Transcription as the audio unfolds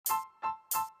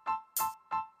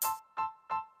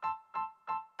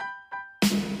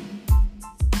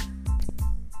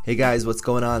Hey guys, what's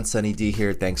going on? Sunny D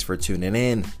here. Thanks for tuning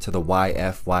in to the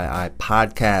YFYI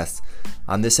podcast.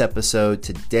 On this episode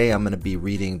today, I'm going to be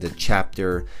reading the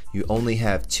chapter, You Only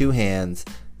Have Two Hands.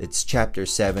 It's chapter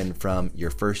 7 from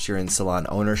Your First Year in Salon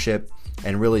Ownership,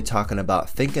 and really talking about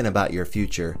thinking about your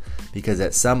future, because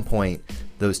at some point,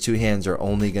 those two hands are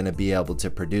only going to be able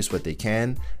to produce what they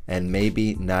can and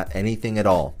maybe not anything at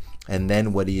all. And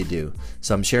then what do you do?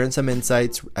 So I'm sharing some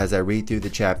insights as I read through the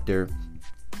chapter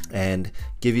and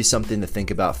give you something to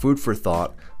think about, food for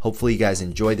thought. Hopefully you guys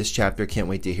enjoy this chapter. Can't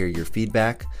wait to hear your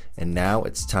feedback. And now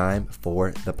it's time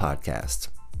for the podcast.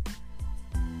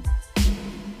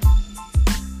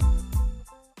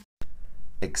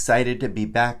 Excited to be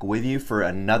back with you for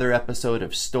another episode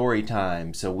of Story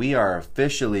Time. So we are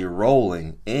officially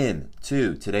rolling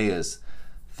into, today is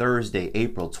Thursday,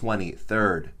 April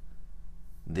 23rd,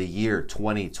 the year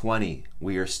 2020.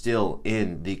 We are still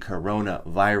in the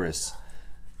coronavirus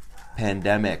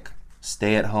pandemic,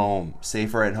 stay at home,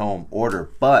 safer at home order.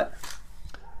 But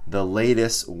the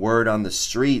latest word on the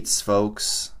streets,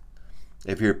 folks,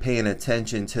 if you're paying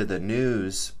attention to the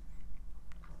news,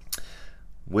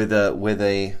 with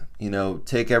a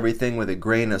take everything with a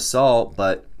grain of salt,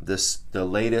 but the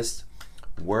latest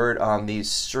word on these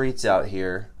streets out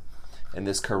here in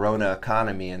this corona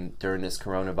economy and during this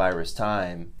coronavirus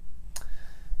time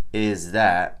is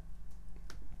that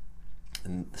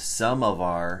some of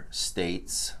our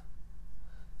states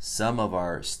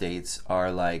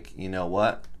are like, you know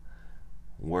what?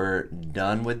 We're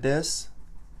done with this.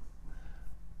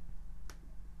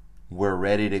 We're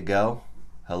ready to go.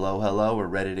 Hello, we're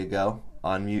ready to go.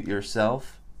 Unmute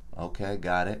yourself. Okay,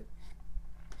 got it.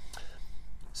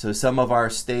 So some of our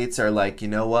states are like, you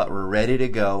know what? We're ready to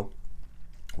go.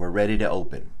 We're ready to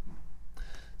open.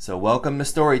 So welcome to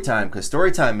Storytime, because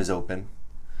Storytime is open.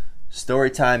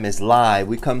 Storytime is live.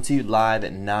 We come to you live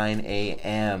at 9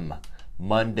 a.m.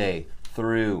 Monday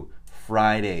through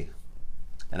Friday.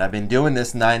 And I've been doing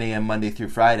this 9 a.m. Monday through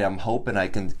Friday. I'm hoping I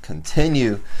can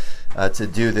continue to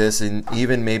do this, and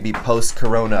even maybe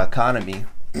post-corona economy.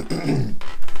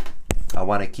 I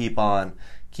want to keep on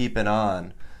keeping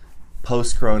on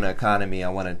post-corona economy. I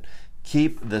want to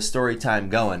keep the story time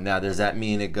going. Now, does that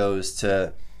mean it goes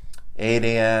to 8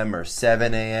 a.m. or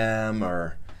 7 a.m.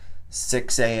 or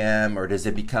 6 a.m. or does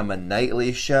it become a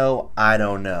nightly show? I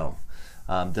don't know.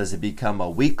 Does it become a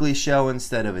weekly show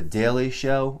instead of a daily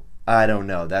show? I don't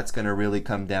know. That's going to really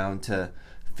come down to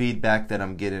feedback that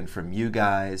I'm getting from you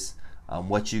guys,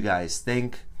 what you guys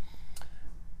think,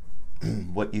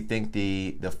 what you think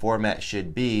the format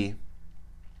should be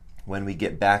when we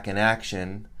get back in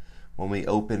action, when we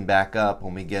open back up,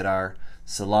 when we get our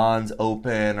salons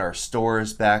open, our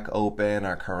stores back open,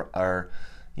 our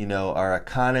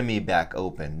economy back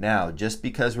open. Now, just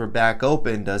because we're back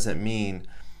open doesn't mean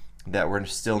that we're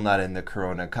still not in the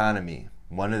corona economy.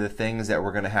 One of the things that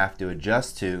we're going to have to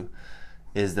adjust to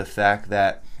is the fact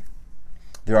that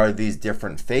there are these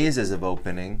different phases of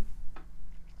opening,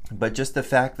 but just the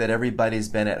fact that everybody's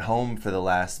been at home for the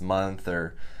last month,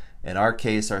 or in our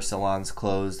case, our salons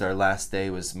closed. Our last day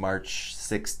was March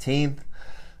 16th.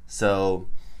 So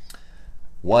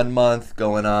 1 month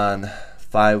going on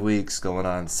 5 weeks, going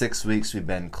on 6 weeks, we've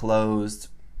been closed.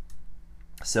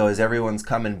 So as everyone's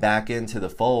coming back into the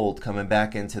fold, coming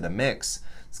back into the mix,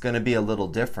 it's going to be a little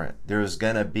different. There's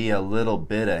going to be a little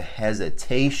bit of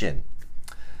hesitation.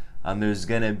 There's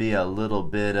going to be a little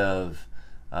bit of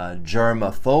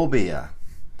germophobia.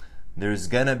 There's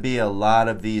going to be a lot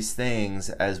of these things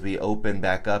as we open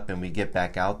back up and we get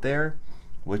back out there,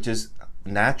 which is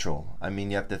natural. I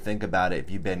mean, you have to think about it.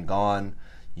 If you've been gone,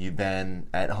 you've been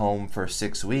at home for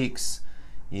 6 weeks,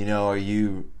 are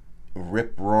you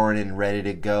rip-roaring and ready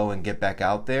to go and get back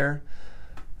out there?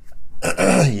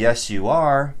 Yes, you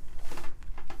are.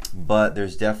 But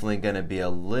there's definitely going to be a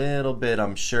little bit,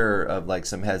 I'm sure, of like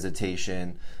some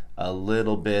hesitation, a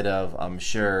little bit of, I'm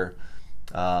sure,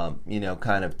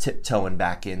 kind of tiptoeing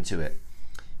back into it.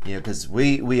 Because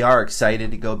we are excited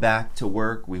to go back to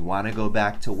work. We want to go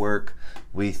back to work.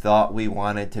 We thought we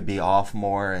wanted to be off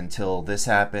more until this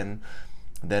happened.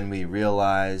 Then we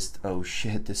realized, oh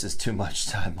shit, this is too much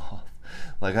time off.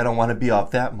 Like, I don't want to be off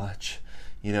that much.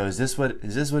 Is this what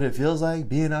it feels like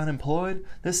being unemployed?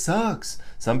 This sucks.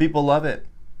 Some people love it.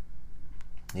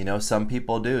 Some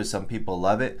people do. Some people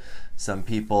love it. Some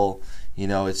people,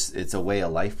 it's a way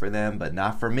of life for them, but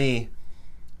not for me.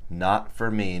 Not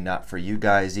for me, not for you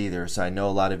guys either. So I know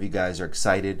a lot of you guys are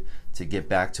excited to get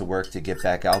back to work, to get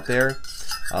back out there.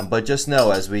 But just know,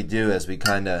 as we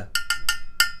kind of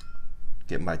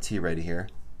get my tea ready here.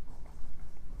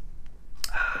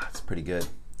 It's pretty good.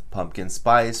 Pumpkin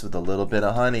spice with a little bit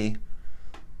of honey.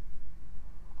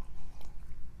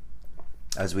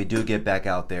 as we do get back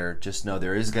out there, just know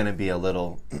there is going to be a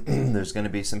little, there's going to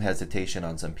be some hesitation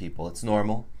on some people. It's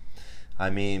normal. I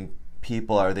mean,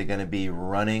 people, are they going to be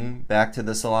running back to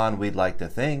the salon? We'd like to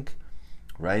think,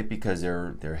 right? Because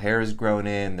their hair is grown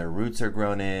in, their roots are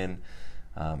grown in.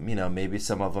 Maybe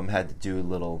some of them had to do a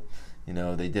little,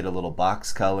 they did a little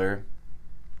box color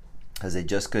because they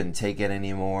just couldn't take it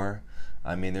anymore.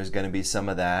 I mean, there's going to be some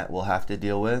of that we'll have to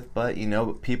deal with. But,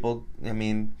 people,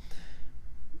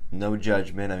 no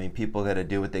judgment. I mean, people got to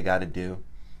do what they got to do.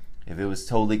 If it was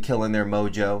totally killing their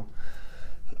mojo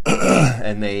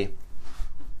and they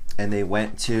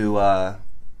went to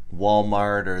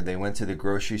Walmart, or they went to the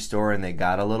grocery store and they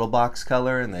got a little box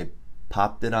color and they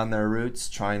popped it on their roots,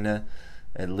 trying to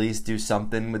at least do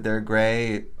something with their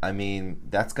gray, I mean,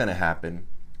 that's going to happen.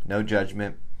 No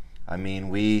judgment. I mean,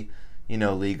 we,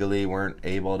 legally weren't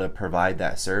able to provide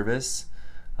that service.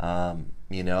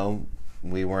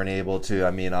 We weren't able to,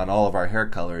 on all of our hair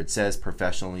color, it says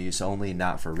professional use only,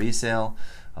 not for resale.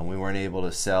 We weren't able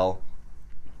to sell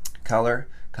color,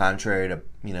 contrary to,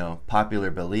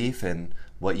 popular belief and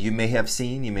what you may have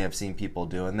seen. You may have seen people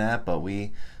doing that, but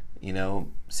we,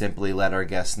 simply let our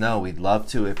guests know we'd love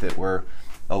to if it were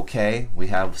okay. We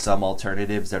have some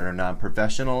alternatives that are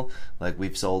non-professional, like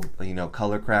we've sold,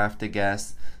 color craft to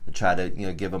guests to try to,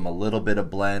 give them a little bit of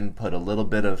blend, put a little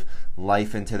bit of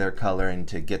life into their color, and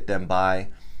to get them by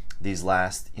these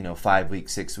last, 5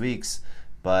 weeks, 6 weeks.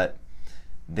 But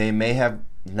they may have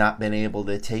not been able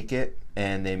to take it,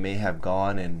 and they may have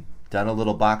gone and done a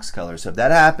little box color. So if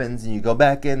that happens and you go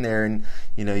back in there and,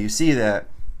 you see that,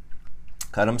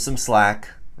 cut them some slack,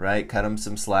 right? Cut them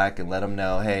some slack and let them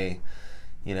know, hey,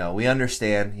 we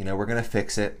understand, we're going to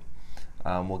fix it.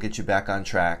 We'll get you back on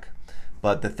track.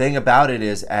 But the thing about it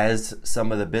is, as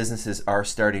some of the businesses are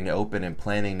starting to open and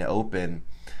planning to open,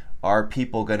 are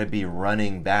people going to be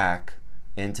running back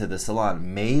into the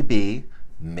salon? Maybe,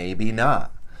 maybe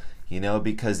not.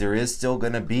 Because there is still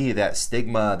going to be that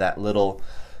stigma, that little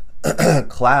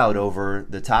cloud over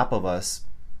the top of us,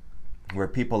 where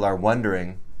people are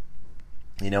wondering,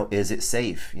 is it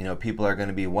safe? People are going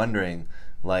to be wondering,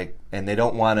 and they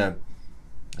don't want to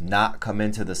not come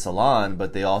into the salon,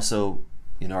 but they also,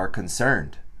 are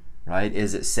concerned, right?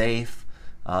 Is it safe?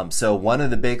 So one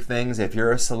of the big things, if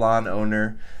you're a salon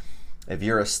owner, if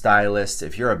you're a stylist,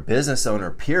 if you're a business owner,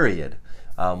 period,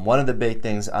 one of the big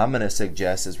things I'm going to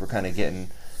suggest, is we're kind of getting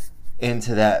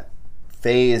into that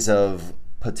phase of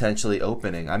potentially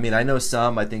opening. I know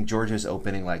I think Georgia's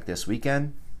opening this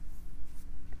weekend.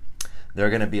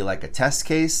 They're going to be like a test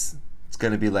case. It's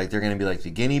going to be they're going to be like the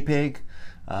guinea pig.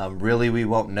 Really, we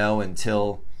won't know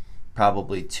until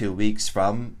probably 2 weeks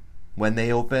from when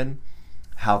they open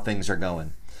how things are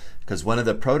going. Because one of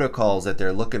the protocols that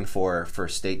they're looking for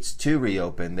states to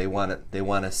reopen, they want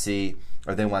to see,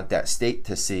 or they want that state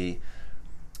to see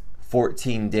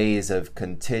 14 days of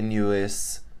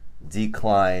continuous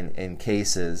decline in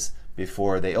cases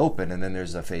before they open. And then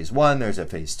there's a phase 1, there's a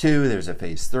phase 2, there's a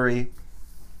phase 3.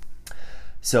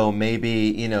 So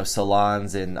maybe,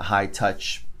 salons and high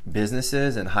touch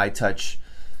businesses and high touch,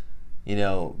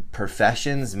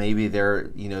 professions, maybe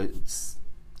they're,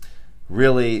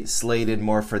 really slated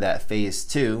more for that phase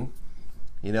 2.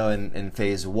 In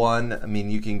phase 1,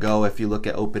 you can go, if you look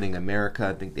at Opening America,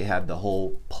 I think they have the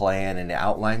whole plan and it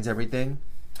outlines everything.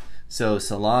 So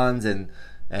salons and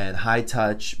high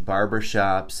touch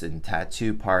barbershops and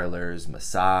tattoo parlors,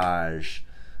 massage,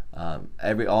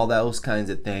 all those kinds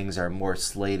of things are more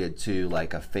slated to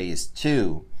a phase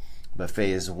 2. But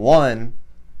phase 1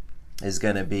 is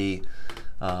going to be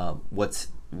what's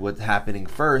happening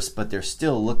first, but they're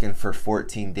still looking for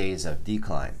 14 days of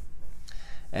decline.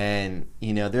 And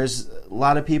there's a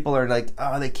lot of people are like,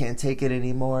 oh, they can't take it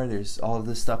anymore, there's all of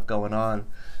this stuff going on.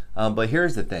 But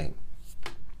here's the thing,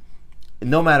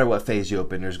 no matter what phase you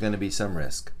open, there's going to be some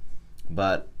risk.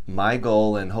 But my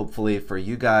goal, and hopefully for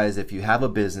you guys, if you have a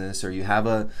business or you have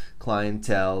a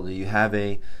clientele, or you have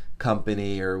a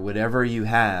company or whatever you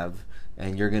have,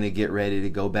 and you're going to get ready to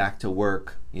go back to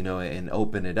work, and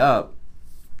open it up,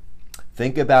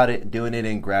 think about it, doing it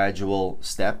in gradual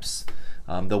steps.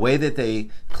 The way that they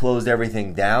closed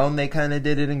everything down, they kind of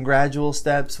did it in gradual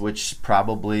steps, which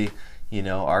probably,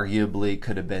 arguably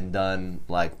could have been done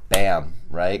bam,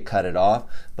 right? Cut it off.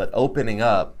 But opening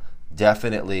up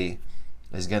definitely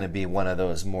is going to be one of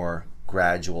those more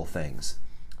gradual things.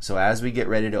 So as we get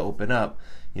ready to open up,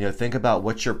 think about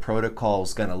what your protocol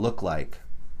is going to look like.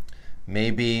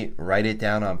 Maybe write it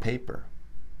down on paper.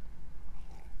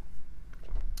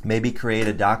 Maybe create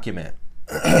a document.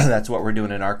 That's what we're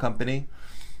doing in our company.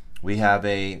 We have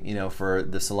for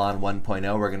the Salon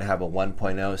 1.0, we're going to have a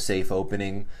 1.0 safe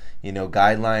opening,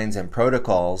 guidelines and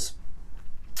protocols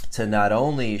to not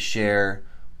only share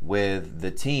with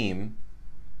the team,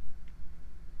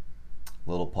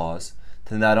 little pause,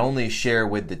 to not only share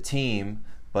with the team,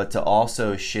 but to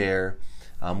also share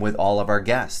with all of our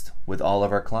guests, with all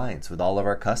of our clients, with all of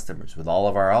our customers, with all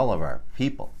of our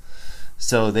people.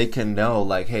 So they can know,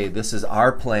 like, hey, this is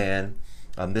our plan.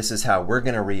 This is how we're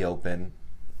going to reopen.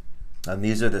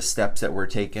 These are the steps that we're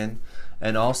taking.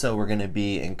 And also we're going to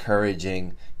be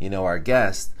encouraging, our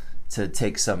guests to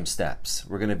take some steps.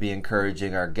 We're going to be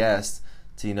encouraging our guests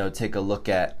to, take a look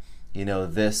at,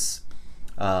 this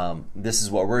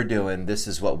is what we're doing. This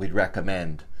is what we'd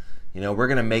recommend. We're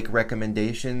going to make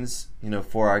recommendations,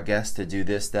 for our guests to do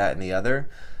this, that, and the other.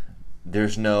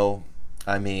 There's no,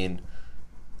 100%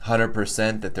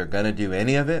 that they're going to do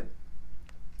any of it,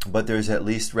 but there's at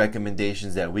least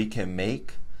recommendations that we can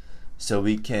make so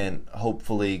we can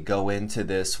hopefully go into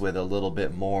this with a little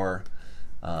bit more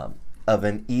of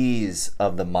an ease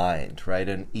of the mind, right?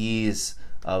 An ease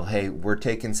of, hey, we're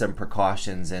taking some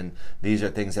precautions and these are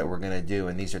things that we're going to do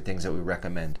and these are things that we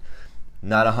recommend.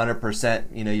 Not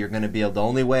 100%, you're going to be able, the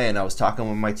only way, and I was talking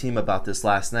with my team about this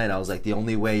last night, I was like, the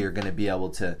only way you're going to be able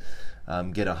to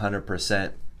get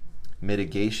 100%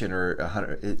 mitigation or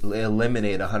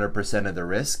eliminate 100% of the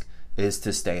risk is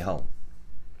to stay home.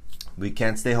 We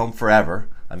can't stay home forever.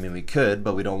 We could,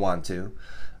 but we don't want to.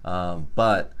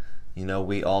 But,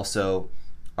 we also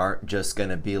aren't just going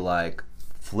to be like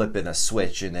flipping a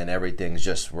switch and then everything's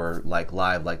just, we're like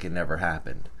live like it never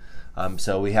happened.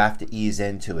 So we have to ease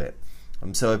into it.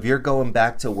 So if you're going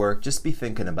back to work, just be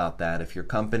thinking about that. If your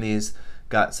company's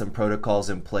got some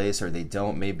protocols in place or they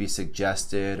don't, maybe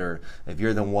suggest it, or if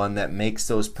you're the one that makes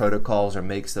those protocols or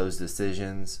makes those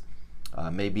decisions,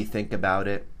 maybe think about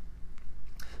it.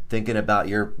 Thinking about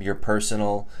your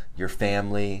personal, your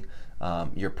family,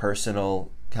 your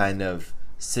personal kind of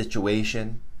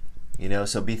situation,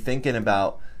 so be thinking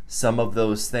about some of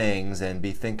those things and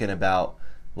be thinking about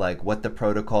like what the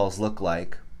protocols look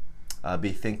like.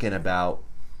 Be thinking about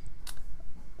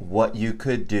what you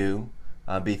could do.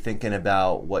 Be thinking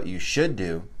about what you should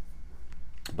do.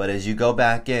 But as you go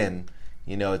back in,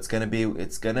 it's gonna be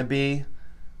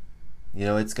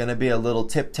a little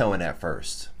tiptoeing at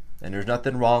first, and there's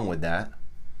nothing wrong with that.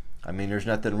 There's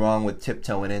nothing wrong with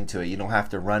tiptoeing into it. You don't have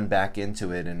to run back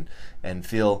into it and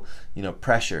feel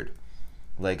pressured,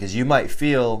 like, because you might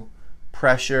feel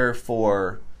pressure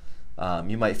for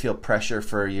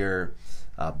your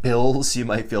bills. You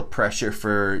might feel pressure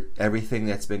for everything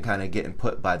that's been kind of getting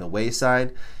put by the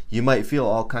wayside. You might feel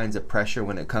all kinds of pressure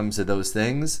when it comes to those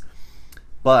things,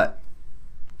 but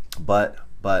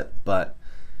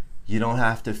you don't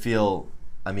have to feel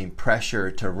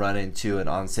pressure to run into an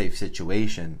unsafe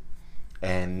situation,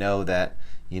 and know that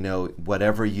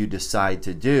whatever you decide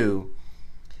to do,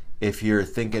 if you're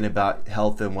thinking about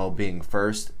health and well-being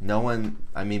first,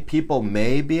 people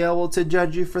may be able to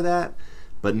judge you for that,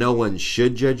 but no one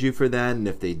should judge you for that. And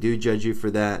if they do judge you for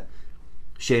that,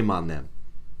 shame on them,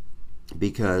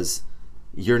 because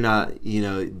you're not,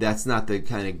 that's not the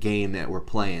kind of game that we're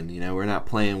playing. We're not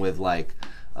playing with like,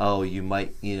 oh, you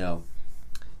might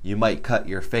cut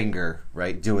your finger,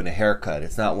 right, doing a haircut.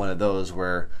 It's not one of those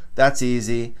where that's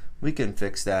easy, we can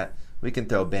fix that, we can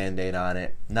throw a Band-Aid on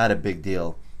it, not a big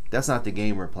deal. That's not the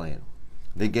game we're playing.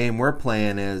 The game we're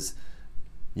playing is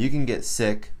you can get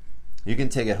sick, you can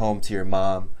take it home to your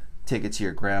mom, take it to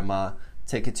your grandma,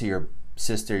 take it to your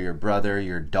sister, your brother,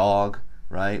 your dog,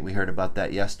 right? We heard about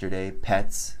that yesterday.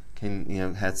 Pets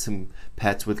had some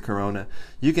pets with corona.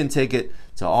 You can take it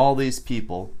to all these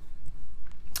people.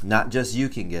 Not just you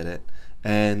can get it,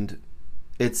 and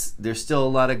there's still a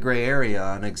lot of gray area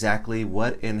on exactly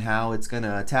what and how it's going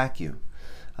to attack you.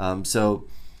 So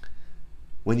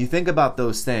when you think about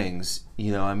those things,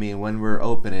 when we're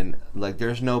opening, like,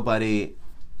 there's nobody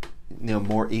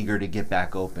more eager to get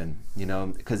back open,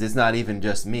 because it's not even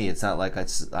just me. It's not like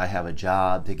I have a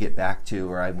job to get back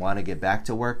to, or I want to get back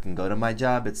to work and go to my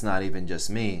job. It's not even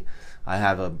just me. I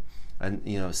have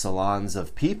salons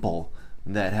of people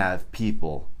that have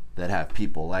people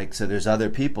like, so there's other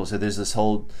people, so there's this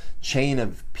whole chain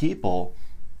of people,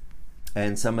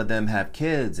 and some of them have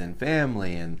kids and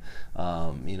family and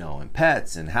and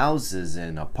pets and houses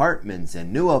and apartments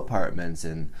and new apartments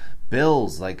and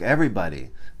bills, like everybody.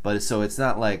 But so it's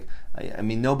not like,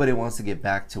 nobody wants to get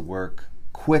back to work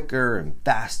quicker and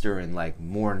faster and like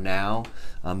more now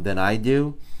than I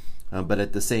do, but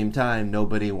at the same time,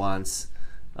 nobody wants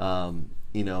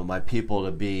my people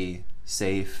to be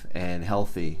safe and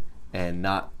healthy and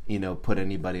not put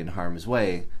anybody in harm's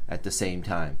way at the same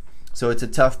time. So it's a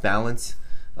tough balance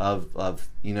of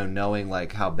knowing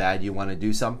like how bad you want to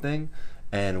do something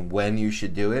and when you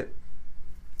should do it.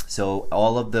 So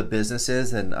all of the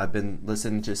businesses, and I've been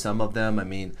listening to some of them, I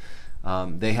mean,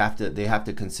 they have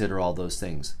to consider all those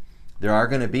things. There are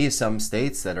going to be some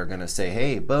states that are going to say,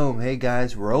 hey, boom, hey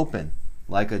guys, we're open.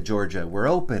 Like a Georgia, we're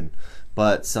open.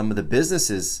 But some of the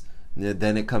businesses,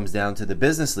 then it comes down to the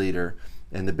business leader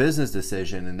and the business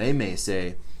decision, and they may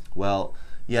say, well,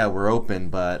 yeah, we're open,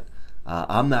 but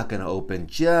I'm not going to open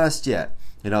just yet.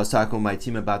 I was talking with my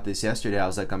team about this yesterday. I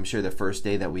was like, I'm sure the first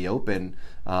day that we open,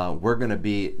 we're going to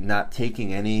be not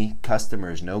taking any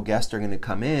customers. No guests are going to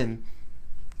come in,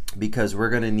 because we're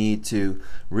going to need to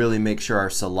really make sure our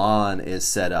salon is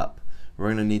set up. We're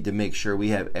going to need to make sure we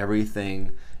have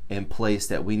everything in place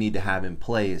that we need to have in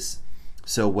place,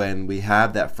 so when we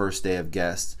have that first day of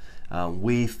guests,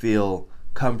 we feel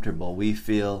comfortable. We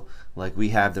feel like we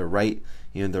have the right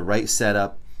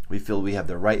setup. We feel we have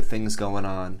the right things going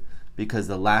on, because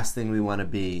the last thing we want to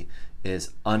be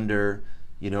is overwhelmed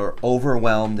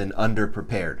and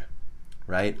underprepared,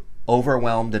 right?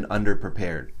 Overwhelmed and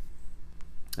underprepared.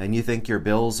 And you think your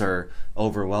bills are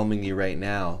overwhelming you right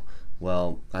now.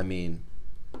 Well, I mean,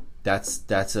 that's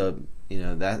a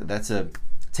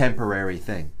temporary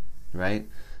thing, right?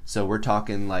 So we're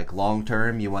talking like long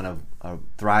term. You want a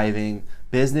thriving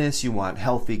business. You want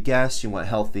healthy guests. You want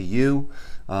healthy you.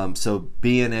 So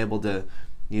being able to,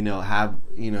 have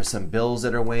some bills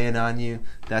that are weighing on you,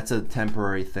 that's a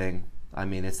temporary thing. I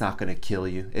mean, it's not going to kill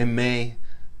you. It may,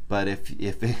 but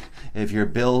if your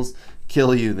bills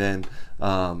kill you, then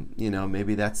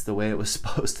maybe that's the way it was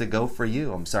supposed to go for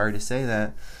you. I'm sorry to say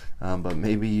that, but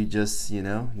maybe you just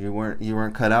you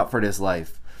weren't cut out for this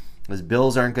life. Those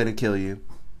bills aren't going to kill you.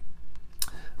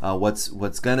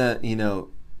 What's gonna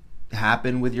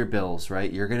happen with your bills, right?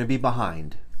 You're going to be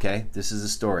behind. Okay, this is a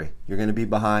story. You're going to be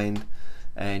behind,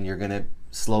 and you're going to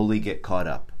slowly get caught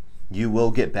up. You will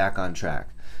get back on track.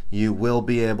 You will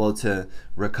be able to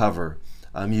recover.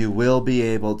 You will be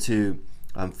able to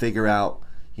figure out,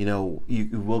 you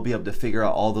will be able to figure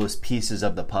out all those pieces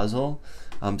of the puzzle.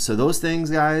 So those things,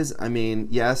 guys, I mean,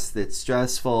 yes, it's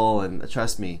stressful, and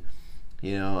trust me,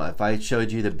 if I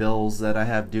showed you the bills that I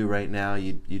have due right now,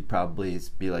 you'd probably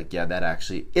be like, yeah, that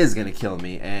actually is going to kill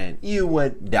me, and you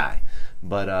would die.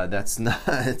 But that's not,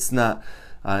 it's not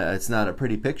a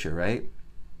pretty picture, right?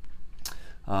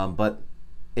 But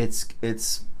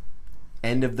it's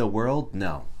end of the world?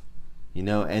 No.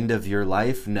 End of your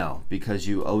life? No, because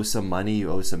you owe some money,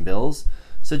 you owe some bills.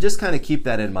 So just kind of keep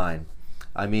that in mind.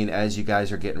 I mean, as you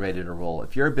guys are getting ready to roll,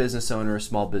 if you're a business owner, a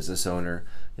small business owner,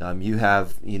 you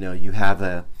have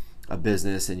a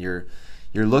business, and you're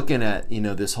looking at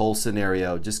this whole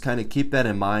scenario. Just kind of keep that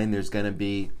in mind. There's going to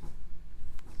be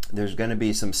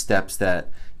some steps that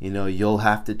you'll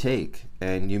have to take,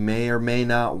 and you may or may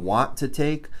not want to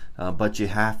take, but you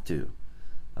have to,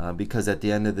 because at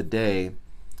the end of the day,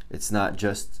 it's not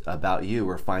just about you.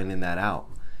 We're finding that out,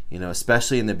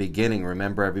 especially in the beginning.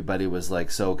 Remember, everybody was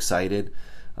like so excited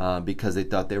because they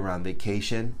thought they were on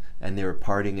vacation and they were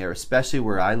partying there. Especially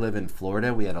where I live in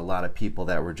Florida, we had a lot of people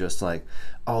that were just like,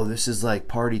 "Oh, this is like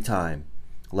party time.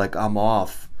 Like, I'm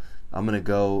off. I'm gonna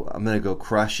go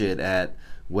crush it at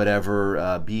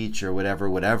whatever beach or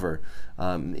whatever."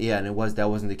 And that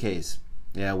wasn't the case.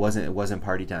 Yeah, it wasn't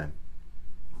party time.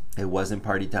 It wasn't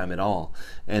party time at all.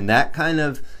 And that kind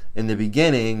of, in the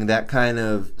beginning, that kind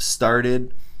of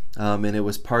started, and it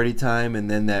was party time,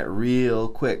 and then that real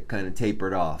quick kind of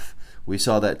tapered off. We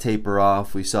saw that taper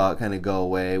off. We saw it kind of go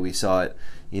away. We saw it,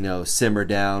 simmer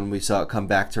down. We saw it come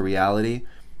back to reality,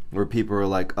 where people were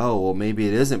like, oh, well, maybe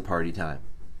it isn't party time.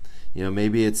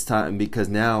 Maybe it's time, because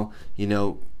now,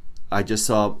 I just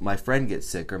saw my friend get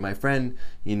sick, or my friend,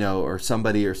 or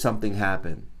somebody or something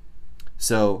happen.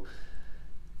 So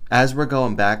as we're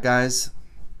going back, guys,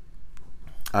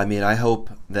 I mean, I hope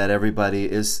that everybody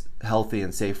is healthy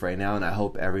and safe right now, and I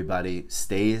hope everybody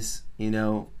stays,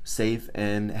 safe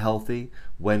and healthy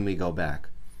when we go back.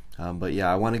 But yeah,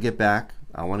 I want to get back.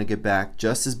 I want to get back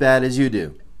just as bad as you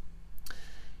do.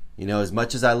 As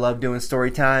much as I love doing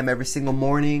story time every single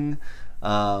morning,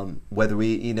 whether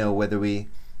we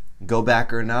go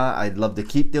back or not, I'd love to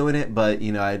keep doing it. But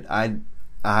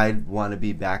I'd want to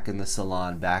be back in the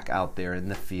salon, back out there in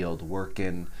the field,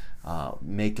 working,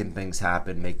 making things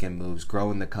happen, making moves,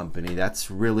 growing the company.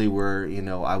 That's really where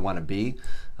I want to be.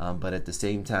 But at the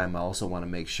same time, I also want to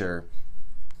make sure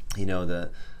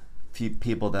the few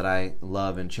people that I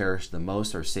love and cherish the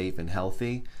most are safe and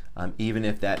healthy. Even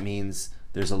if that means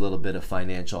there's a little bit of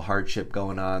financial hardship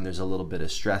going on, there's a little bit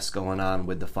of stress going on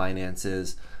with the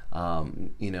finances.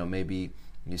 Maybe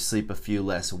You sleep a few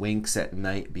less winks at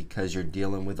night because you're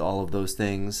dealing with all of those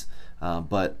things.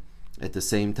 But at the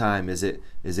same time, is it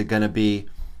going to be,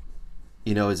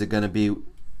 is it going to be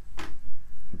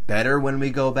better when we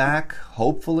go back?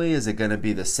 Hopefully. Is it going to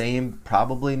be the same?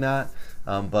 Probably not.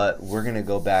 But we're going to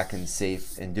go back and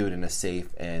do it in a safe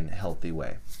and healthy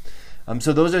way.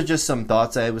 So those are just some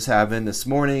thoughts I was having this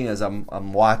morning as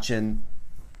I'm watching,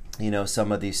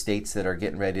 some of these states that are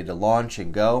getting ready to launch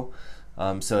and go.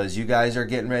 So as you guys are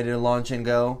getting ready to launch and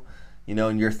go,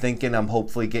 and you're thinking, I'm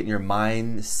hopefully getting your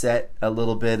mind set a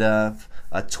little bit of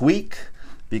a tweak,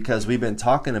 because we've been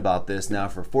talking about this now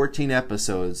for 14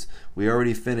 episodes. We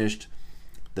already finished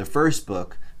the first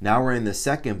book. Now we're in the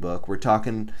second book. We're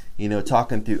talking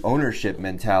through ownership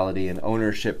mentality and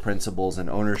ownership principles and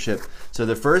ownership. So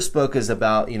the first book is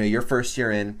about, your first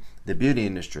year in the beauty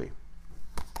industry,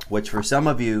 which for some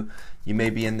of you, you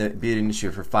may be in the beauty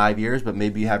industry for 5 years, but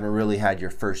maybe you haven't really had your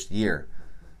first year.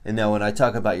 And now when I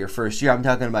talk about your first year, I'm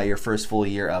talking about your first full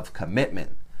year of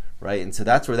commitment, right? And so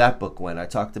that's where that book went. I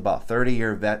talked about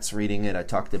 30-year vets reading it. I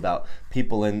talked about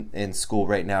people in school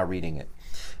right now reading it.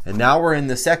 And now we're in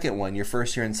the second one, your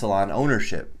first year in salon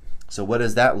ownership. So what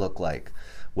does that look like?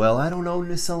 Well, I don't own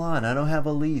this salon. I don't have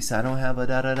a lease. I don't have a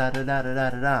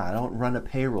da-da-da-da-da-da-da-da. I don't run a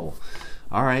payroll.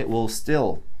 All right, well,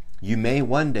 still, you may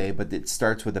one day, but it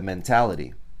starts with a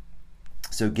mentality.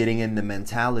 So getting in the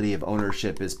mentality of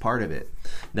ownership is part of it.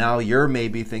 Now you're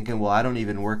maybe thinking, well, I don't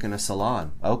even work in a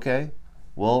salon. Okay,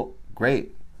 well,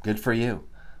 great. Good for you.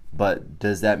 But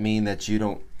does that mean that you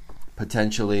don't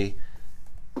potentially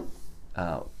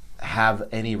have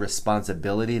any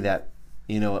responsibility that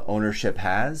ownership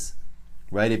has,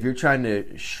 right? If you're trying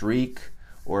to shriek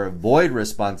or avoid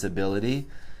responsibility,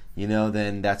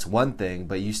 then that's one thing,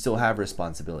 but you still have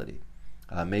responsibility.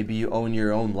 Maybe you own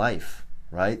your own life,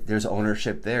 right? There's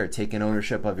ownership there. Taking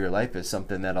ownership of your life is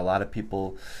something that a lot of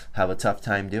people have a tough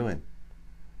time doing.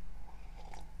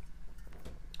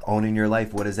 Owning your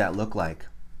life, what does that look like?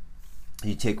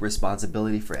 You take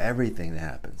responsibility for everything that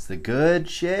happens, the good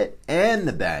shit and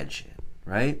the bad shit,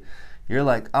 right? You're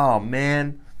like, oh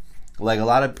man, like a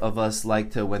lot of us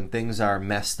like to, when things are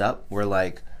messed up, we're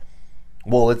like,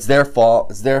 well, it's their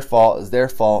fault, it's their fault, it's their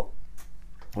fault.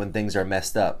 When things are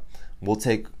messed up, we'll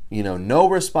take, no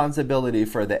responsibility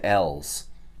for the L's,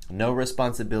 no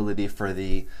responsibility for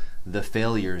the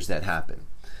failures that happen.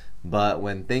 But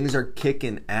when things are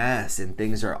kicking ass and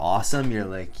things are awesome, you're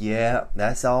like, yeah,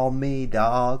 that's all me,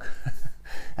 dog.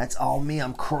 That's all me.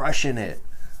 I'm crushing it.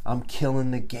 I'm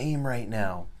killing the game right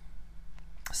now.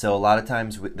 So a lot of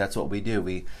times that's what we do.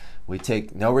 We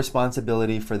take no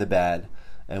responsibility for the bad,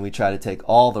 and we try to take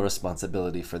all the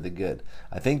responsibility for the good.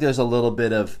 I think there's a little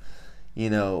bit of,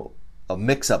 a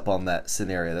mix-up on that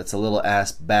scenario. That's a little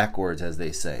ass backwards, as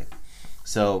they say.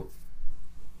 So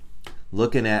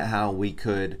looking at how we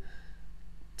could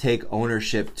take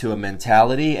ownership to a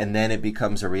mentality, and then it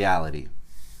becomes a reality.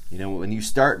 When you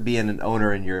start being an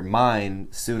owner in your mind,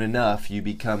 soon enough you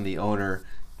become the owner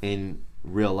in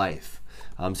real life.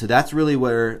 So that's really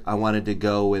where I wanted to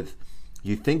go with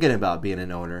you thinking about being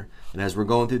an owner. And as we're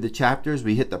going through the chapters,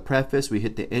 we hit the preface, we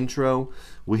hit the intro,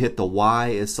 we hit the why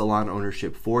is salon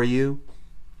ownership for you.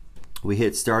 We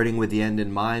hit starting with the end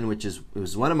in mind, which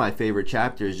was one of my favorite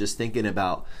chapters, just thinking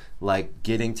about like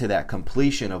getting to that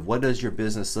completion of what does your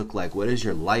business look like? What does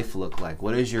your life look like?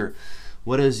 What does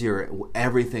your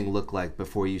everything look like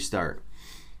before you start?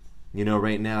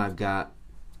 Right now I've got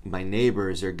my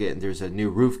neighbors there's a new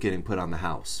roof getting put on the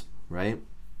house, right?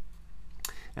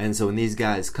 And so when these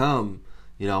guys come,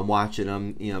 I'm watching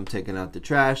them, I'm taking out the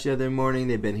trash the other morning.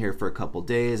 They've been here for a couple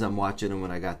days. I'm watching them when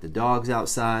I got the dogs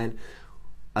outside.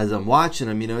 As I'm watching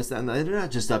them, they're not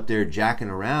just up there jacking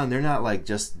around. They're not like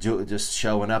just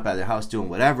showing up at their house doing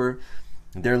whatever.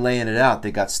 They're laying it out.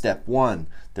 They got step 1.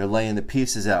 They're laying the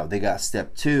pieces out. They got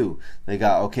step 2. They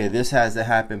got, okay, this has to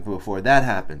happen before that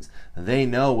happens. They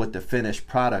know what the finished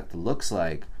product looks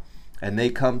like, and they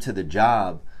come to the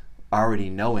job already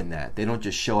knowing that. They don't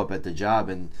just show up at the job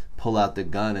and pull out the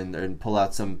gun and pull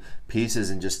out some pieces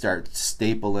and just start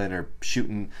stapling or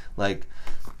shooting like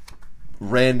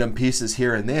random pieces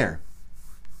here and there.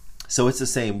 So it's the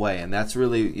same way, and that's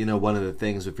really one of the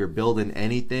things. If you're building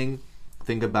anything,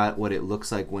 think about what it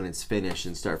looks like when it's finished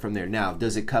and start from there. Now,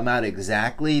 does it come out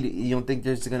exactly? You don't think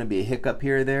there's going to be a hiccup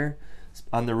here or there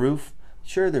on the roof?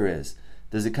 Sure there is.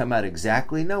 Does it come out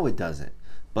exactly? No, it doesn't.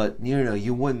 But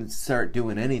you wouldn't start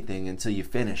doing anything until you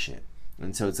finish it.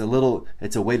 And so it's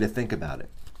a way to think about it.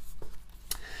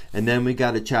 And then we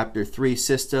got a chapter 3,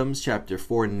 systems, chapter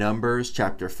 4, numbers,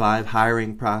 chapter 5,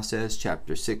 hiring process,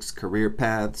 chapter 6, career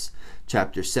paths,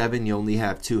 chapter 7, you only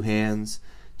have 2 hands,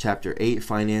 Chapter 8,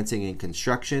 financing and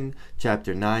construction.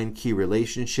 Chapter 9, key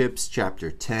relationships.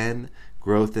 Chapter 10,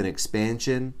 growth and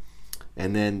expansion.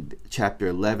 And then chapter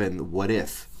 11, what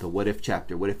if? The what if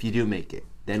chapter. What if you do make it?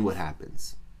 Then what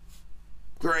happens?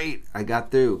 Great, I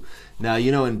got through. Now,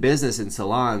 in business and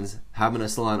salons, having a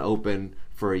salon open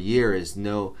for a year is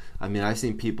I've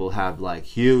seen people have like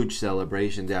huge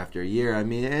celebrations after a year.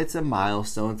 It's a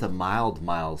milestone. It's a mild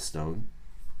milestone.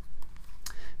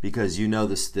 Because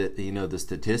the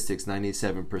statistics,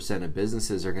 97% of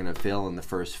businesses are going to fail in the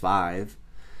first 5.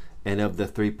 And of the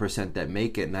 3% that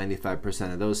make it,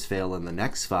 95% of those fail in the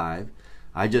next 5.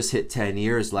 I just hit 10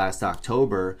 years last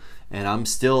October, and I'm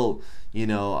still,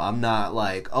 I'm not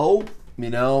like,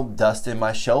 dusting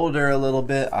my shoulder a little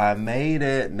bit. I made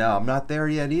it. No, I'm not there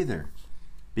yet either.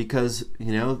 Because,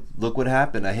 look what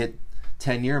happened. I hit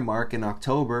 10-year mark in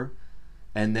October,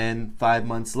 and then 5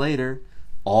 months later,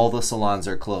 all the salons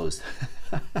are closed.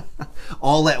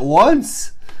 All at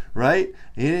once, right?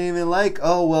 You didn't even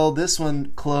this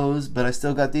one closed, but I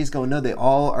still got these going. No, they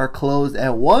all are closed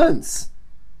at once,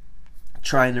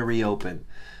 trying to reopen.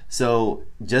 So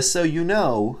just so you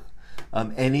know,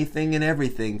 anything and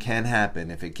everything can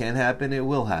happen. If it can happen, it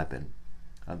will happen.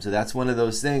 So that's one of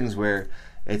those things where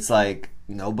it's like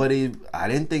I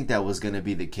didn't think that was going to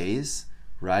be the case,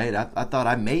 right? I thought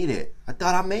I made it. I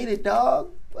thought I made it,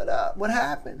 dog. What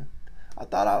happened? I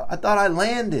thought I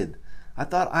landed.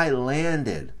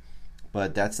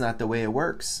 But that's not the way it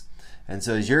works. And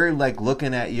so as you're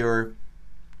looking at your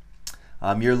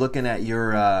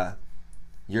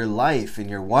life, and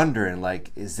you're wondering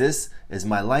is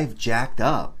my life jacked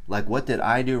up? What did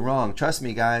I do wrong? Trust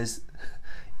me, guys,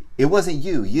 it wasn't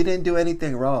you. You didn't do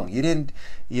anything wrong. You didn't,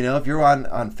 if you're on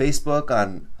Facebook,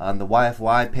 on the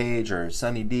YFY page or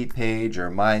Sunny Deep page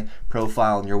or my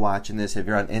profile and you're watching this, if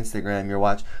you're on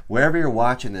Instagram, wherever you're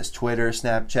watching this, Twitter,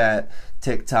 Snapchat,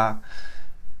 TikTok,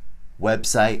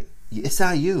 website, it's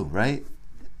not you, right?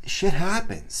 Shit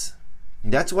happens.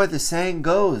 That's what the saying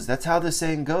goes. That's how the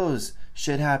saying goes.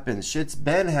 Shit happens. Shit's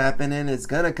been happening. It's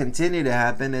going to continue to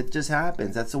happen. It just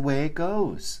happens. That's the way it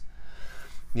goes.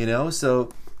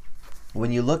 So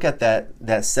when you look at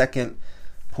that second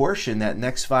portion, that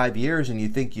next 5 years, and you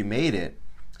think you made it.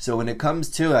 So when it comes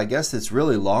to, I guess it's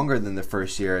really longer than the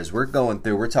first year. As we're going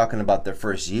through, we're talking about the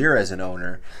first year as an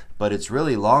owner, but it's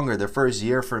really longer. The first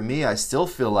year for me, I still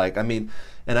feel like, and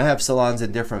I have salons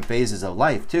in different phases of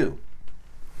life too.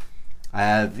 I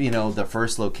have, the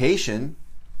first location,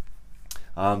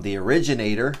 the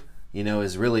originator,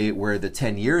 is really where the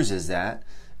 10 years is at.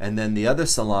 And then the other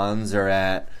salons are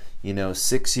at,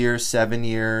 6 years, 7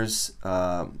 years.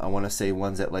 I want to say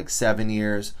one's at 7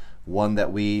 years. One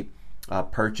that we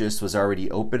purchased was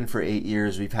already open for 8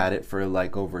 years. We've had it for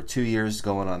over 2 years,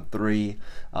 going on 3.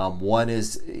 One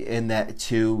is in that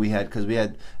 2. Because we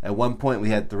had at one point we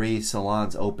had 3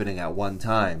 salons opening at one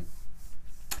time.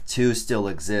 2 still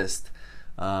exist.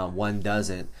 One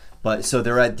doesn't. But so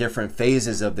they're at different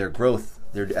phases of their growth.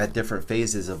 They're at different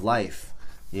phases of life.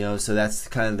 So that's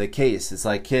kind of the case. It's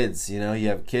like kids, you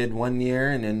have a kid 1 year,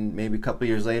 and then maybe a couple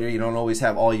years later, you don't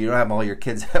have all your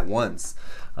kids at once.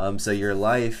 So your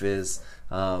life is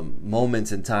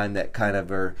moments in time that kind of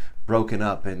are broken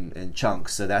up in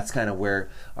chunks. So that's kind of where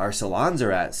our salons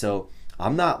are at. So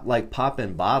I'm not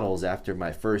popping bottles after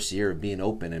my first year of being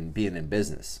open and being in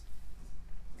business.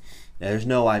 There's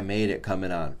no I made it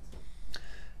coming on.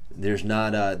 There's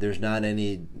not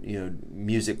any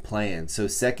music playing. So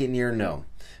second year, no.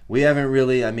 We haven't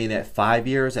really, at 5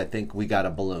 years, I think we got a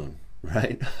balloon,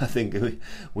 right? I think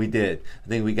we did. I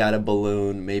think we got a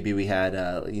balloon. Maybe we had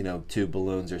 2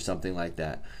 balloons or something like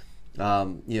that.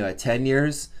 At 10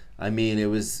 years,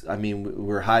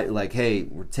 we're high, hey,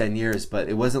 we're 10 years, but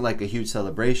it wasn't a huge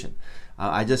celebration.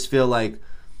 I just feel I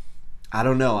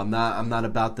don't know. I'm not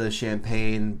about the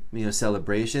champagne,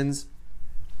 celebrations.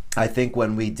 I think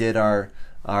when we did our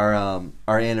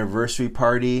anniversary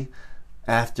party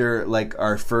after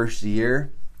our first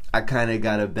year, I kind of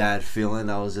got a bad feeling.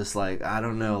 I was just I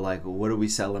don't know, what are we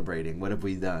celebrating? What have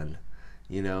we done?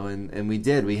 And we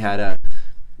did. We had a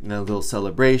little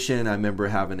celebration. I remember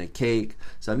having a cake.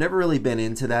 So I've never really been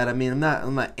into that. I'm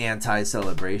not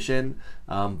anti-celebration,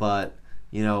 but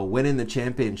winning the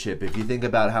championship. If you think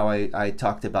about how I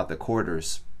talked about the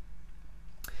quarters.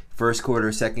 First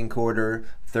quarter, second quarter,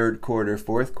 third quarter,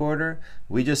 fourth quarter.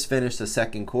 We just finished the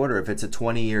second quarter. If it's a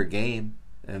 20-year game,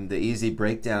 and the easy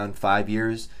breakdown, 5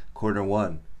 years, quarter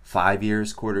 1, 5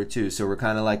 years, quarter 2. So we're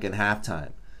kind of in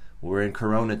halftime. We're in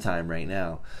Corona time right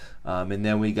now. And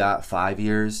then we got 5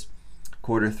 years,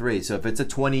 quarter 3. So if it's a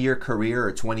 20-year career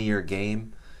or 20-year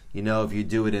game, if you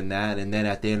do it in that, and then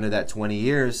at the end of that 20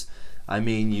 years, I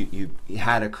mean, you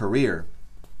had a career.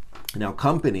 Now,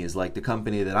 companies like the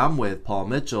company that I'm with, Paul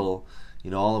Mitchell,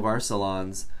 all of our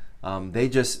salons, they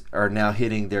just are now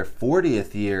hitting their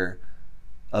 40th year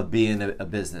of being a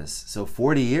business. So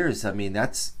 40 years, I mean,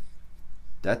 that's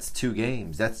 2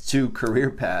 games. That's 2 career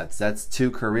paths. That's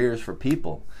 2 careers for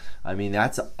people. I mean,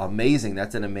 that's amazing.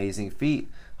 That's an amazing feat.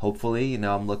 Hopefully,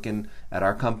 I'm looking at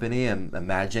our company and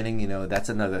imagining, that's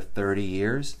another 30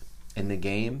 years in the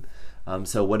game.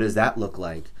 So what does that look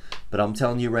like? But I'm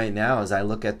telling you right now, as I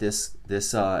look at this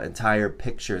entire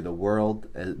picture, the world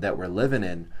that we're living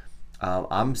in,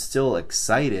 I'm still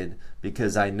excited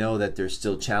because I know that there's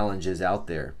still challenges out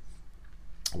there.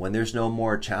 When there's no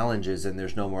more challenges and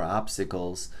there's no more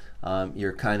obstacles,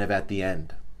 you're kind of at the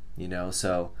end,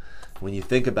 So when you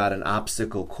think about an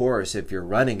obstacle course, if you're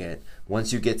running it,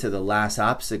 once you get to the last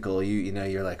obstacle,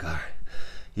 you're like, oh,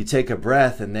 you take a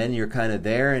breath, and then you're kind of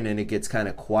there, and then it gets kind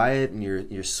of quiet, and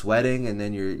you're sweating, and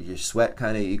then your sweat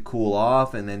kind of, you cool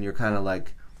off, and then you're kind of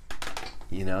like,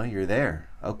 you're there.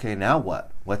 Okay, now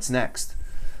what? What's next?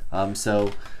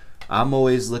 So I'm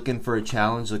always looking for a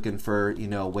challenge, looking for,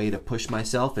 a way to push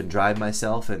myself and drive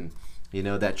myself, and,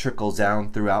 that trickles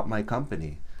down throughout my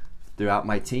company, throughout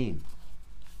my team.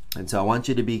 And so I want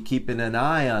you to be keeping an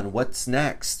eye on what's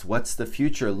next. What's the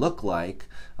future look like?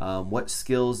 What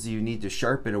skills do you need to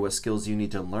sharpen, or what skills do you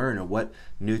need to learn, or what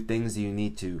new things do you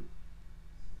need to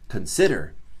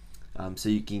consider, so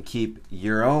you can keep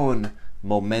your own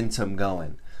momentum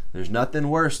going. There's nothing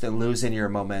worse than losing your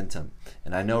momentum.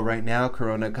 And I know right now,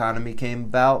 Corona economy came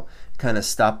about, kind of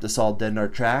stopped us all dead in our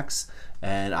tracks.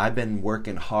 And I've been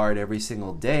working hard every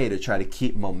single day to try to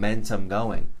keep momentum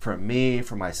going. For me,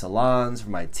 for my salons, for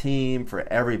my team, for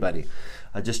everybody.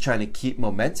 Just trying to keep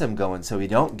momentum going so we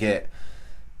don't get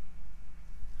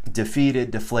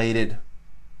defeated, deflated,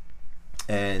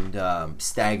 and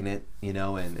stagnant,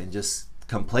 and just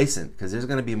complacent, because there's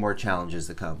going to be more challenges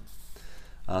to come.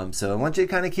 So I want you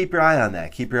to kind of keep your eye on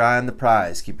that. Keep your eye on the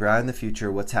prize. Keep your eye on the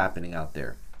future, what's happening out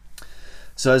there.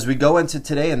 So as we go into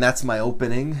today, and that's my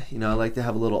opening, I like to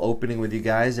have a little opening with you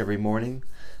guys every morning.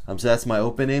 So that's my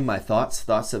opening, my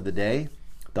thoughts of the day,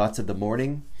 thoughts of the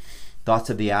morning,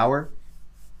 thoughts of the hour.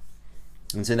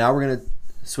 And so now we're going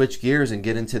to switch gears and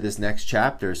get into this next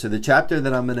chapter. So the chapter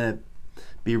that I'm going to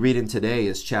be reading today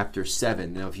is chapter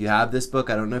 7. Now, if you have this book,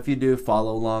 I don't know if you do,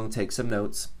 follow along, take some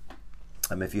notes.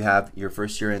 If you have your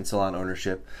first year in salon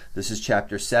ownership, this is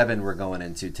chapter 7 we're going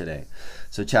into today.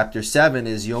 So chapter 7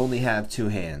 is you only have 2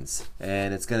 hands.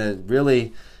 And it's going to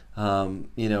really,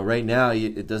 right now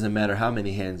it doesn't matter how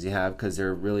many hands you have, because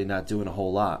they're really not doing a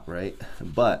whole lot, right?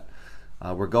 But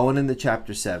we're going into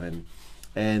chapter 7.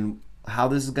 And how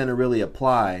this is going to really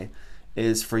apply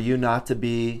is for you not to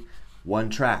be one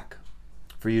track,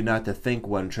 for you not to think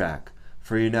one track,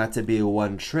 for you not to be a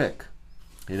one trick,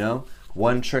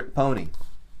 one trick pony.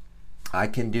 I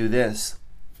can do this,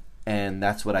 and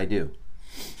that's what I do.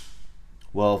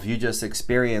 Well, if you just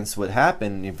experience what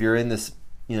happened, if you're in this,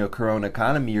 Corona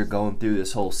economy, you're going through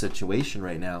this whole situation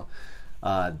right now,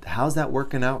 how's that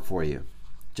working out for you?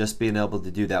 Just being able to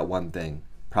do that one thing.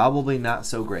 Probably not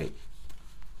so great.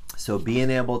 So being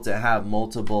able to have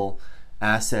multiple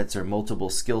assets or multiple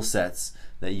skill sets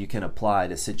that you can apply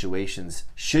to situations,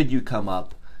 should you come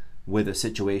up with a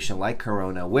situation like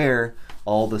Corona, where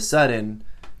all of a sudden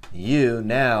you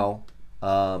now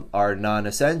are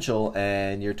non-essential,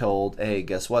 and you're told, hey,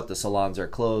 guess what? The salons are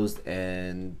closed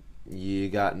and you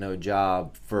got no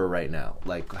job for right now.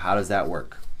 Like, how does that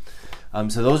work?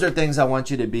 So those are things I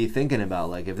want you to be thinking about.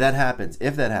 Like, if that happens,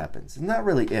 it's not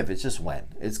really if, it's just when.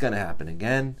 It's going to happen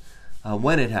again.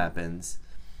 When it happens,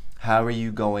 how are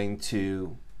you going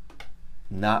to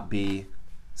not be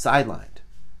sidelined?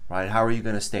 Right? How are you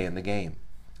going to stay in the game?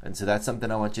 And so that's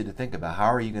something I want you to think about.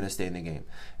 How are you going to stay in the game?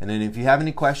 And then if you have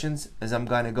any questions as I'm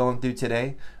kind of going through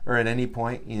today, or at any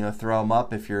point, throw them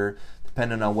up. If you're,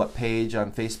 depending on what page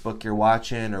on Facebook you're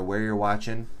watching or where you're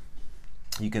watching,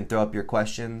 you can throw up your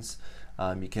questions.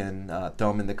 You can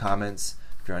throw them in the comments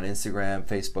if you're on Instagram,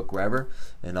 Facebook, wherever,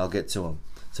 and I'll get to them.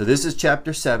 So this is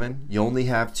chapter 7. You only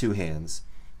have 2 hands.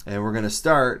 And we're going to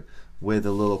start with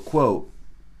a little quote.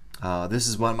 This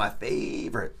is one of my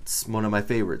favorites.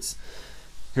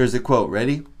 Here's the quote.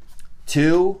 Ready?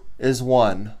 2 is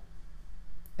 1,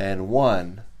 and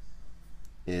 1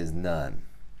 is none.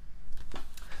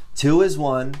 2 is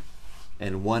 1,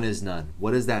 and 1 is none.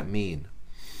 What does that mean?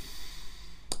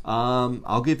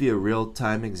 I'll give you a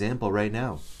real-time example right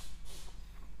now.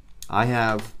 I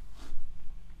have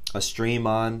a stream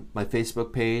on my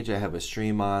Facebook page. I have a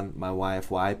stream on my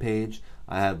YFY page.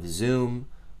 I have Zoom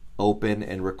open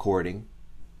and recording,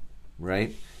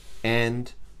 right?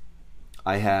 And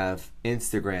I have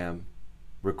Instagram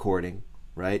recording,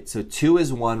 right? So 2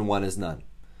 is 1, 1 is none.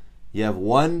 You have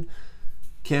one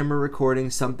camera recording,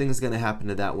 something's going to happen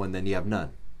to that one, then you have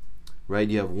none, right?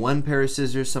 You have one pair of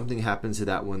scissors, something happens to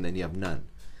that one, then you have none.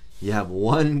 You have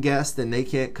one guest and they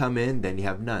can't come in, then you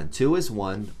have none. 2 is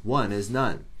 1, 1 is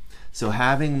none. So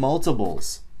having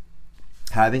multiples,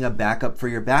 having a backup for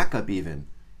your backup even,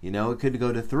 it could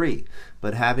go to 3,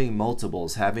 but having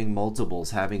multiples.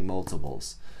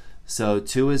 So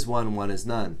 2 is 1, 1 is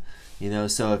none.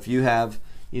 So if you have,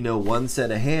 one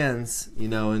set of hands,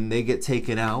 and they get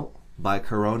taken out by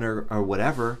corona or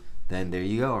whatever, then there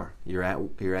you go. You're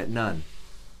at none.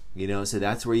 So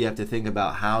that's where you have to think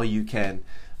about how you can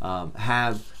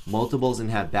have multiples and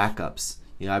have backups.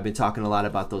 I've been talking a lot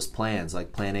about those plans,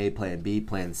 like plan A, plan B,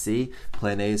 plan C.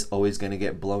 Plan A is always going to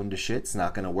get blown to shit. It's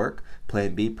not going to work.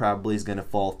 Plan B probably is going to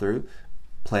fall through.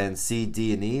 Plan C,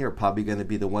 D, and E are probably going to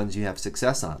be the ones you have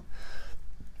success on.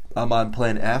 I'm on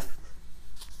plan F.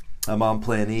 I'm on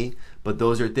plan E. But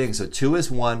those are things. So 2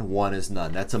 is 1, 1 is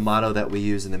none. That's a motto that we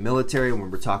use in the military when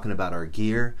we're talking about our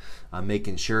gear.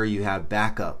 Making sure you have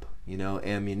backup,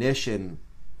 ammunition,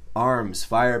 arms,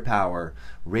 firepower,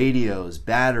 radios,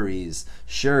 batteries,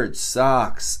 shirts,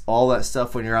 socks, all that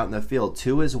stuff when you're out in the field.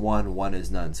 2 is 1, 1 is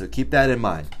none. So keep that in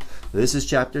mind. This is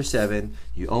chapter 7.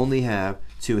 You only have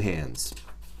 2 hands.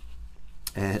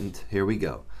 And here we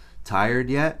go. Tired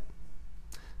yet?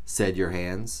 Said your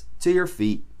hands to your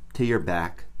feet, to your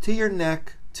back, to your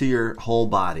neck, to your whole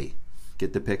body.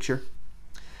 Get the picture?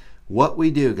 What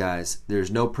we do, guys,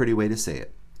 there's no pretty way to say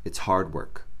it. It's hard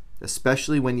work,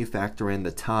 especially when you factor in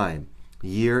the time,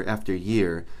 year after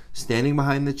year, standing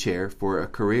behind the chair for a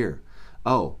career.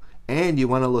 Oh, and you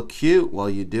want to look cute while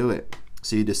you do it.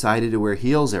 So you decided to wear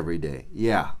heels every day.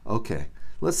 Yeah, okay.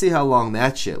 Let's see how long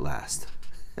that shit lasts.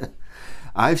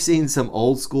 I've seen some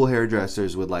old school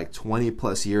hairdressers with like 20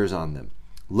 plus years on them,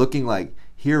 looking like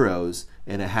heroes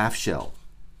in a half shell.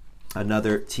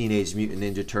 Another Teenage Mutant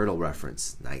Ninja Turtle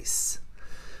reference. Nice.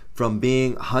 From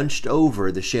being hunched over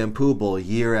the shampoo bowl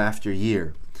year after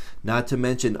year. Not to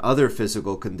mention other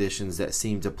physical conditions that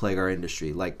seem to plague our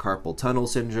industry, like carpal tunnel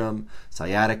syndrome,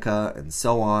 sciatica, and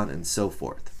so on and so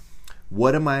forth.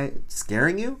 What am I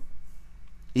scaring you?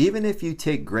 Even if you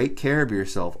take great care of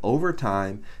yourself over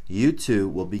time, you too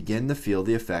will begin to feel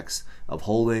the effects of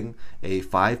holding a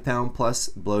 5-pound plus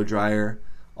blow dryer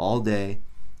all day,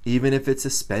 even if it's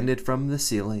suspended from the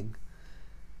ceiling,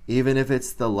 even if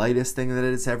it's the lightest thing that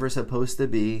it's ever supposed to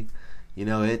be.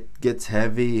 It gets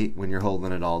heavy when you're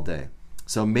holding it all day.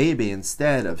 So maybe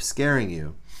instead of scaring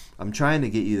you, I'm trying to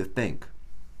get you to think.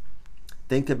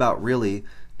 Think about really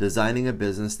designing a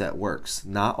business that works,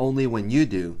 not only when you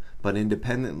do, but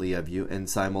independently of you and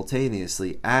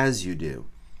simultaneously as you do.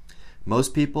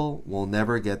 Most people will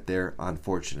never get there,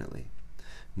 unfortunately.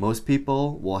 Most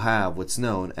people will have what's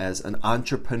known as an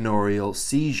entrepreneurial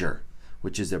seizure,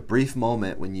 which is a brief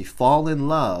moment when you fall in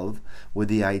love with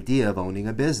the idea of owning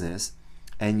a business,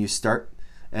 and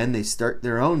they start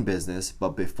their own business,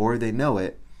 but before they know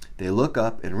it, they look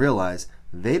up and realize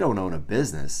they don't own a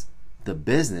business. The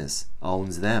business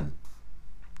owns them.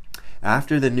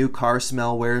 After the new car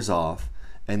smell wears off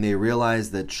and they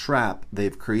realize the trap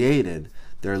they've created,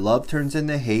 their love turns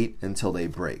into hate until they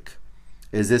break.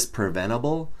 Is this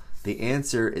preventable? The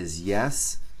answer is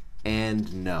yes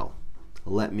and no.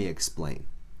 Let me explain.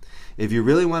 If you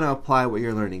really want to apply what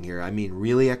you're learning here, I mean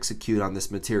really execute on this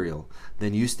material,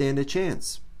 then you stand a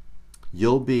chance.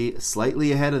 You'll be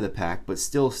slightly ahead of the pack, but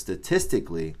still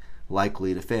statistically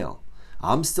likely to fail.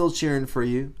 I'm still cheering for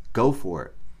you. Go for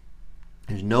it.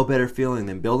 There's no better feeling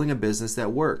than building a business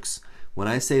that works. When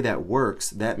I say that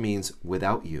works, that means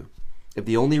without you. If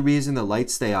the only reason the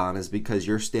lights stay on is because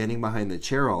you're standing behind the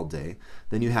chair all day,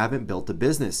 then you haven't built a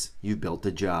business. You've built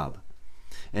a job.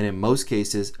 And in most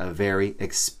cases, a very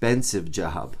expensive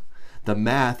job. The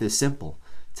math is simple.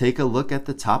 Take a look at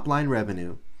the top line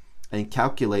revenue and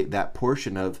calculate that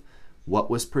portion of what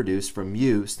was produced from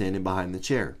you standing behind the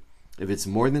chair. If it's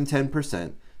more than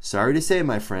 10%, sorry to say,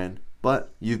 my friend,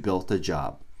 but you've built a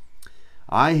job.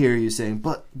 I hear you saying,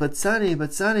 but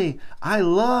Sonny, I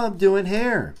love doing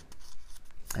hair.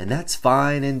 And that's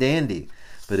fine and dandy.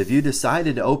 But if you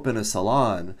decided to open a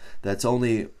salon, that's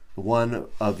only one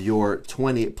of your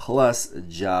 20 plus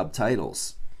job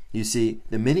titles. You see,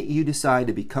 the minute you decide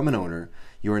to become an owner,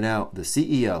 you are now the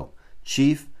CEO,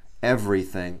 Chief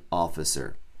Everything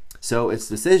Officer. So it's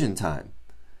decision time.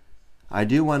 I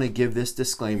do want to give this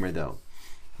disclaimer though.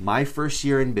 My first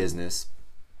year in business,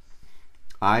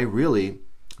 I really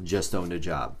just owned a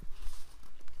job.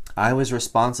 I was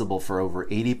responsible for over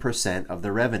 80% of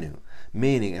the revenue,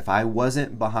 meaning if I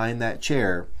wasn't behind that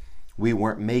chair, we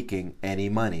weren't making any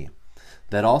money.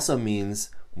 That also means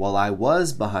while I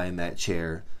was behind that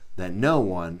chair, that no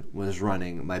one was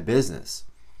running my business.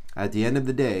 At the end of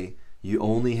the day, you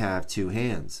only have two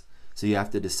hands. So you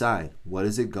have to decide what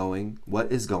is going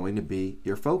to be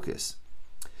your focus.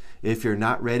 If you're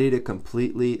not ready to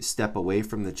completely step away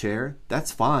from the chair,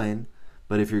 that's fine.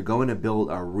 But if you're going to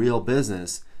build a real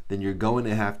business, then you're going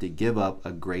to have to give up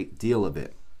a great deal of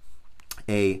it.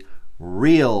 A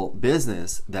real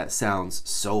business, that sounds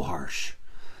so harsh.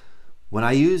 When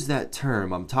I use that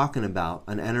term, I'm talking about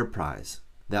an enterprise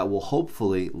that will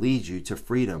hopefully lead you to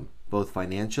freedom, both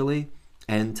financially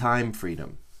and time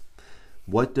freedom.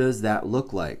 What does that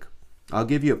look like? I'll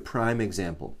give you a prime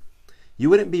example. You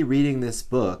wouldn't be reading this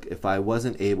book if I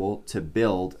wasn't able to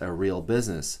build a real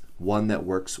business, one that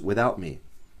works without me.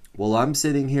 While I'm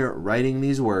sitting here writing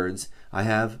these words, I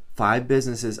have 5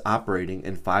 businesses operating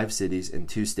in 5 cities in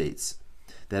 2 states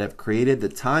that have created the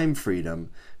time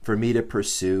freedom for me to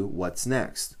pursue what's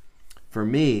next. For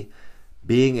me,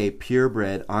 being a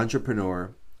purebred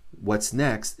entrepreneur, what's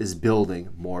next is building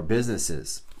more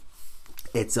businesses.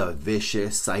 It's a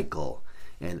vicious cycle,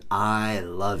 and I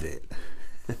love it.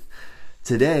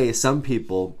 Today, some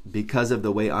people, because of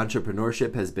the way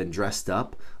entrepreneurship has been dressed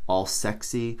up, all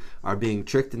sexy, are being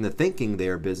tricked into thinking they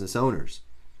are business owners.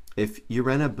 If you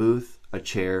rent a booth, a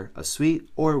chair, a suite,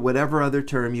 or whatever other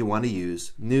term you want to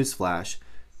use, newsflash,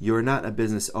 you're not a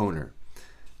business owner.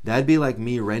 That'd be like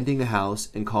me renting a house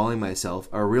and calling myself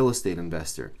a real estate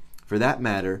investor. For that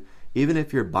matter, even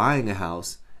if you're buying a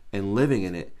house and living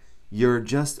in it, you're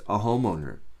just a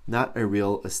homeowner, not a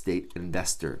real estate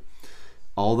investor.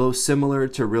 Although similar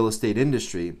to real estate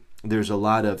industry, there's a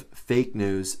lot of fake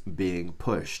news being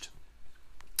pushed.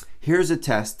 Here's a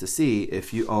test to see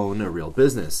if you own a real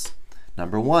business.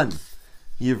 Number 1,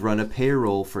 you've run a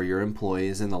payroll for your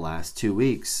employees in the last 2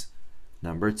 weeks.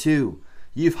 Number 2,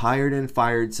 you've hired and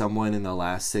fired someone in the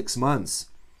last 6 months.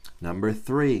 Number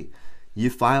 3, you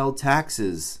filed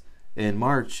taxes in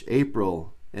March,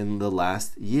 April in the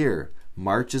last year.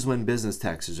 March is when business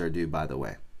taxes are due, by the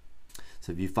way.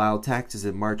 So if you filed taxes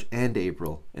in March and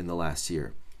April in the last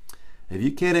year. If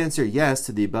you can't answer yes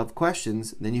to the above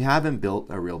questions, then you haven't built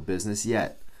a real business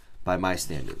yet, by my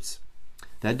standards.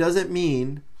 That doesn't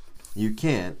mean you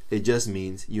can't, it just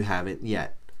means you haven't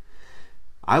yet.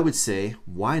 I would say,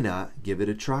 why not give it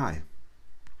a try?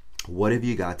 What have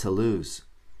you got to lose?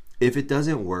 If it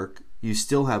doesn't work, you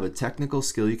still have a technical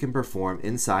skill you can perform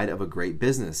inside of a great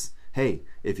business. Hey,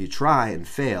 if you try and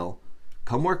fail,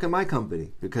 come work in my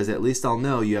company, because at least I'll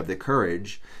know you have the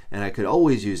courage, and I could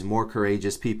always use more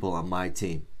courageous people on my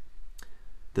team.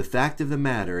 The fact of the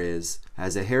matter is,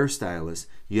 as a hairstylist,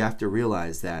 you have to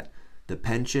realize that the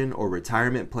pension or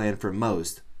retirement plan for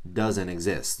most doesn't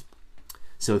exist.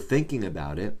 So thinking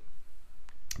about it,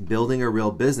 building a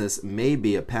real business may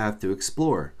be a path to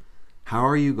explore. How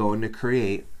are you going to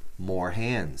create more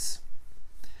hands?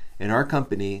 In our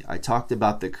company, I talked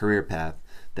about the career path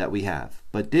that we have,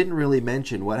 but didn't really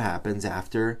mention what happens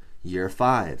after year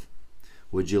 5.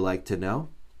 Would you like to know?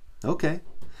 Okay.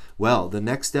 Well, the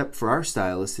next step for our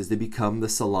stylists is to become the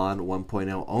Salon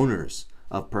 1.0 owners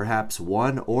of perhaps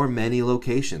one or many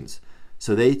locations,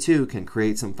 so they too can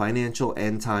create some financial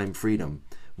and time freedom.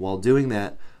 While doing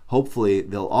that, hopefully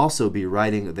they'll also be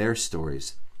writing their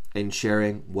stories and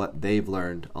sharing what they've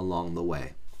learned along the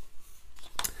way.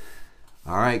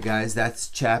 All right, guys, that's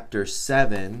chapter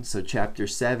 7. So chapter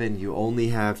 7, you only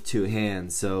have 2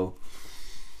 hands. So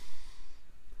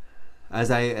as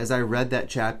I read that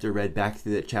chapter, read back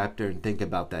through that chapter and think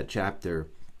about that chapter,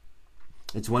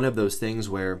 it's one of those things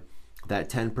where that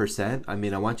 10%, I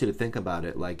mean, I want you to think about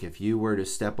it. Like if you were to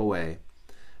step away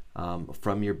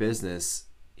from your business,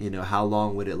 how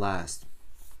long would it last?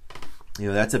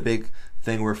 That's a big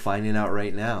thing we're finding out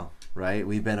right now, right?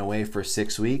 We've been away for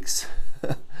 6 weeks.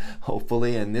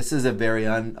 Hopefully, and this is a very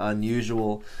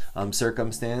unusual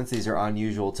circumstance. These are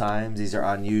unusual times. These are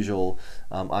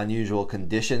unusual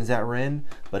conditions that we're in.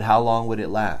 But how long would it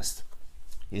last?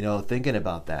 Thinking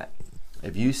about that.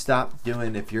 If you stop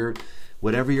doing,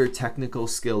 whatever your technical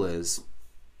skill is,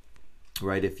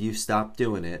 right? If you stop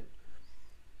doing it,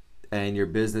 and your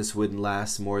business wouldn't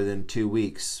last more than 2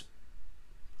 weeks,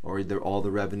 or all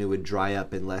the revenue would dry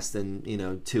up in less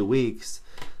than 2 weeks.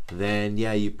 Then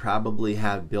yeah, you probably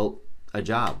have built a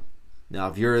job. Now,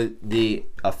 if you're the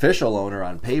official owner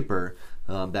on paper,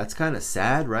 that's kind of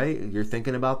sad, right? You're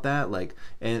thinking about that,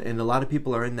 and a lot of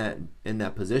people are in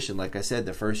that position. Like I said,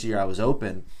 the first year I was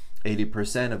open,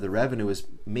 80% of the revenue was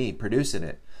me producing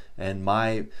it, and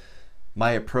my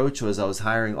my approach was I was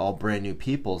hiring all brand new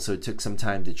people, so it took some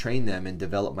time to train them and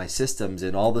develop my systems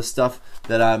and all the stuff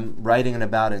that I'm writing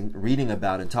about and reading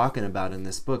about and talking about in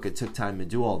this book. It took time to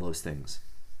do all those things.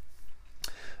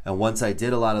 And once I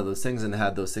did a lot of those things and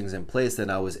had those things in place, then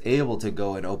I was able to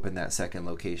go and open that second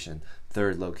location,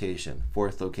 third location,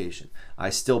 fourth location. I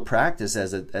still practice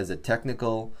as a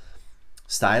technical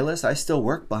stylist. I still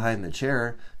work behind the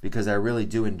chair because I really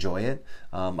do enjoy it.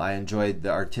 I enjoy the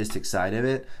artistic side of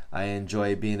it. I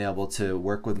enjoy being able to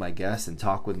work with my guests and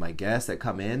talk with my guests that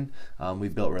come in.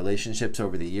 We've built relationships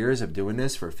over the years of doing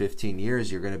this. For 15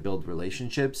 years, you're going to build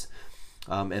relationships.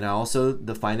 And also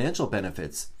the financial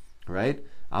benefits, right?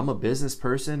 I'm a business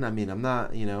person. I mean, I'm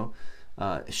not,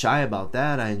 shy about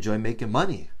that. I enjoy making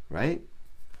money, right?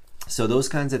 So those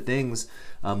kinds of things.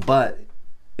 But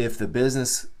if the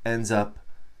business ends up,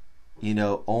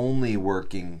 only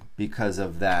working because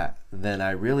of that, then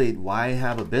why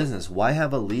have a business? Why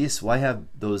have a lease? Why have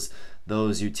those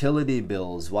utility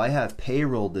bills? Why have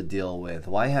payroll to deal with?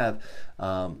 Why have,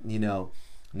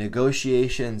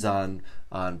 negotiations on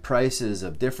prices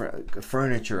of different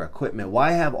furniture, equipment?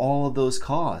 Why have all of those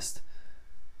costs?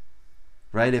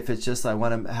 Right? If it's just I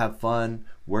want to have fun,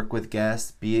 work with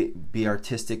guests, be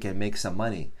artistic and make some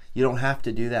money. You don't have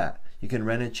to do that. You can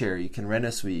rent a chair, you can rent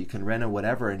a suite, you can rent a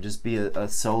whatever and just be a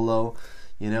solo,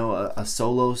 a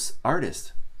solo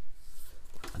artist.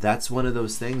 That's one of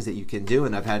those things that you can do.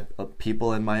 And I've had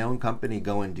people in my own company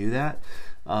go and do that.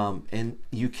 And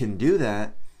you can do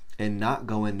that and not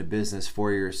go into business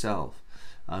for yourself.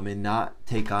 And not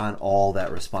take on all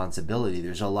that responsibility.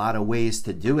 There's a lot of ways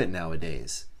to do it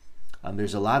nowadays.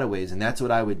 There's a lot of ways, and that's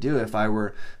what I would do if I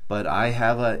were, but I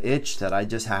have an itch that I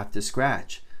just have to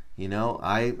scratch.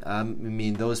 I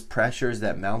mean, those pressures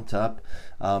that mount up,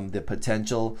 the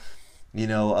potential,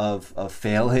 of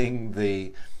failing,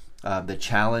 the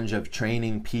challenge of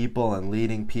training people and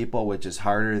leading people, which is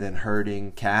harder than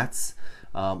herding cats.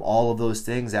 All of those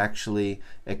things actually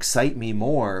excite me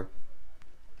more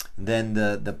than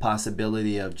the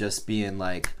possibility of just being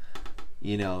like,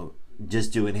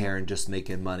 just doing hair and just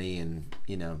making money and,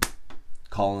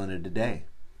 calling it a day.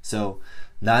 So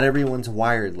not everyone's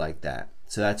wired like that.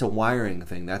 So that's a wiring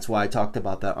thing. That's why I talked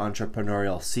about that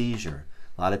entrepreneurial seizure.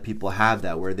 A lot of people have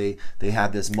that, where they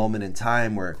have this moment in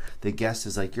time where the guest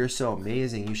is like, you're so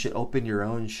amazing, you should open your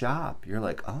own shop. You're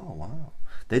like, oh, wow.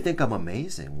 They think I'm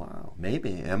amazing. Wow.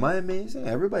 Maybe. Am I amazing?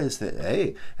 Everybody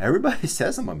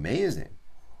says I'm amazing.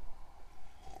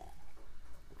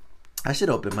 I should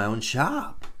open my own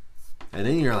shop. And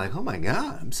then you're like, oh my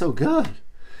God, I'm so good.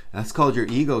 That's called your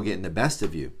ego getting the best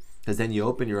of you. Because then you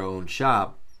open your own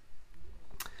shop,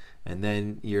 and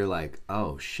then you're like,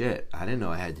 oh shit, I didn't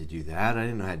know I had to do that. I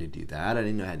didn't know I had to do that. I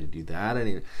didn't know I had to do that.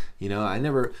 I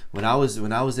never, when I was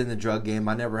in the drug game,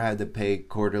 I never had to pay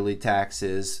quarterly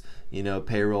taxes,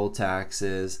 payroll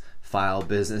taxes, file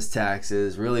business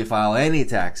taxes, really file any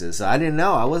taxes. So I didn't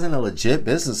know. I wasn't a legit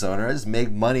business owner. I just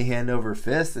make money hand over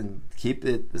fist and keep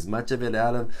it, as much of it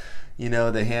out of,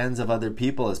 the hands of other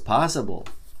people as possible.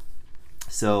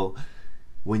 So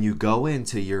when you go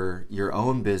into your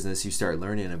own business, you start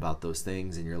learning about those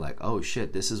things, and you're like, oh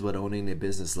shit, this is what owning a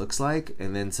business looks like.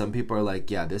 And then some people are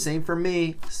like, yeah, this ain't for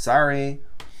me, sorry.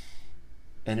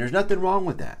 And there's nothing wrong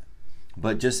with that,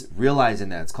 but just realizing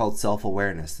that. It's called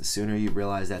self-awareness. The sooner you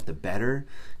realize that, the better,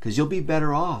 because you'll be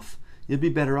better off. You'll be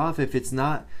better off. If it's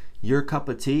not your cup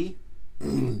of tea,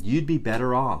 you'd be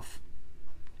better off.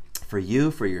 For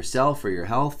you, for yourself, for your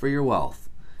health, for your wealth,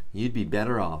 you'd be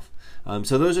better off.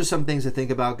 So those are some things to think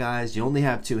about, guys. You only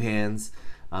have two hands.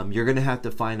 You're going to have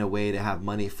to find a way to have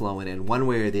money flowing in one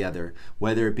way or the other,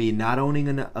 whether it be not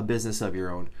owning a business of your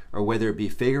own, or whether it be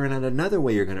figuring out another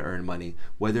way you're going to earn money,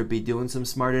 whether it be doing some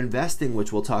smart investing,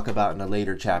 which we'll talk about in a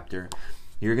later chapter.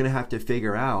 You're going to have to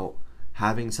figure out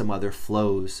having some other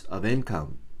flows of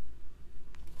income.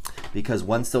 Because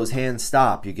once those hands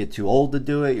stop, you get too old to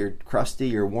do it, you're crusty,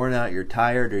 you're worn out, you're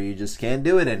tired, or you just can't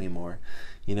do it anymore.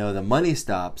 The money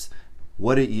stops.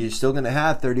 You're still going to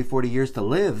have 30, 40 years to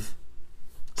live.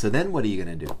 So then what are you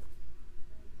going to do?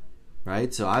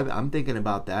 Right? So I'm thinking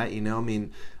about that.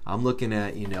 I'm looking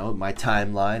at, my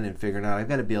timeline and figuring out I've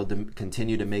got to be able to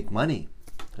continue to make money.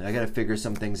 And I got to figure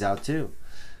some things out too.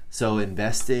 So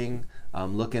investing,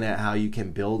 looking at how you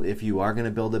can build, if you are going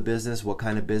to build a business, what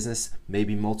kind of business,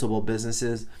 maybe multiple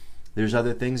businesses. There's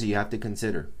other things that you have to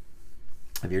consider.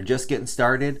 If you're just getting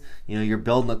started, you're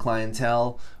building a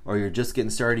clientele, or you're just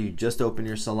getting started, you just open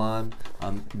your salon,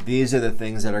 these are the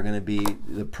things that are going to be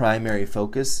the primary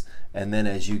focus. And then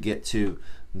as you get to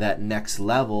that next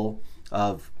level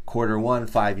of quarter one,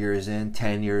 5 years in,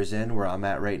 10 years in, where I'm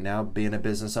at right now being a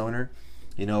business owner,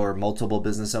 or multiple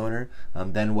business owner,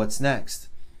 then what's next?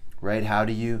 Right? How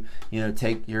do you,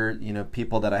 take your,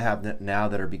 people that I have now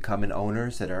that are becoming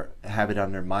owners, that have it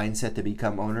on their mindset to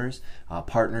become owners,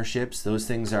 partnerships, those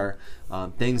things are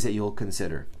things that you'll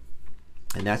consider.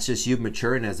 And that's just you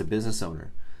maturing as a business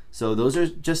owner. So those are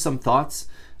just some thoughts.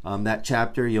 That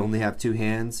chapter, You Only Have Two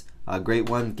Hands, a great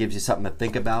one, gives you something to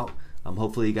think about.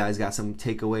 Hopefully you guys got some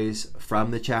takeaways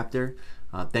from the chapter.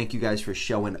 Thank you guys for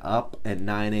showing up at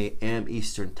 9 a.m.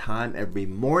 Eastern Time every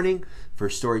morning for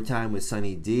Storytime with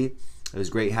Sunny D. It was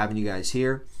great having you guys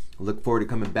here. I look forward to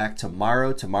coming back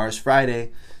tomorrow. Tomorrow's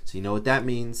Friday, so you know what that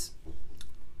means.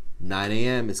 9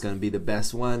 a.m. It's going to be the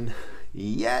best one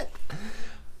yet.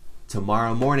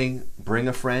 Tomorrow morning, bring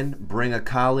a friend, bring a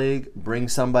colleague, bring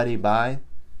somebody by.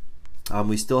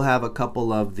 We still have a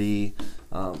couple of the,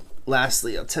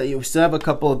 lastly, I'll tell you, we still have a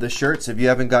couple of the shirts. If you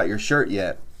haven't got your shirt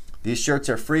yet, these shirts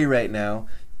are free right now.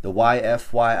 The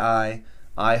YFYI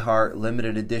iHeart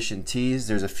limited edition tees.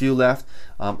 There's a few left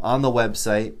on the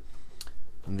website.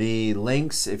 The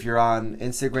links, if you're on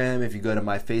Instagram, if you go to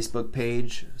my Facebook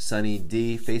page, Sunny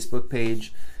D Facebook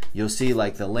page, you'll see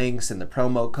like the links and the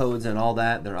promo codes and all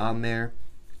that. They're on there.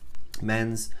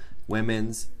 Men's,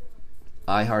 women's,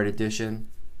 iHeart edition.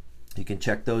 You can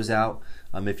check those out.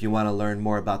 If you want to learn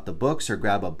more about the books or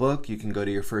grab a book, you can go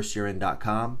to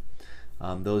yourfirstyearin.com.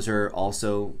 Those are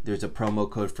also, there's a promo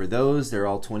code for those. They're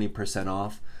all 20%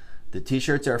 off. The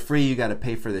t-shirts are free. You got to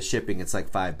pay for the shipping. It's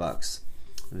like $5.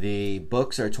 The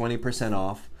books are 20%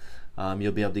 off.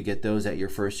 You'll be able to get those at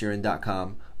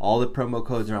yourfirstyearin.com. All the promo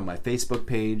codes are on my Facebook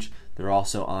page. They're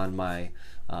also on my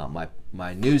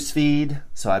news feed.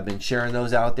 So I've been sharing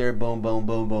those out there. Boom, boom,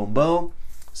 boom, boom, boom.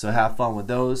 So have fun with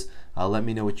those. Let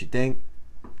me know what you think.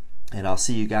 And I'll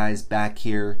see you guys back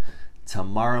here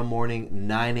tomorrow morning,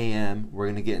 9 a.m. We're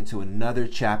going to get into another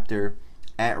chapter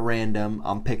at random.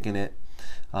 I'm picking it.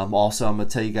 Also, I'm going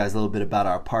to tell you guys a little bit about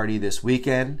our party this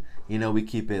weekend. We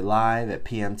keep it live at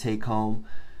PM Take Home,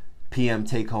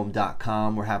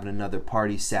 pmtakehome.com. We're having another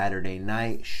party Saturday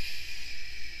night.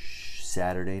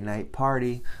 Saturday night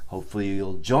party. Hopefully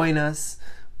you'll join us.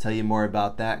 I'll tell you more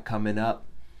about that coming up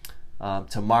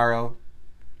tomorrow.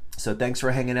 So thanks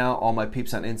for hanging out, all my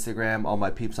peeps on Instagram, all my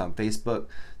peeps on Facebook.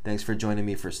 Thanks for joining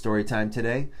me for Storytime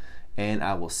today, and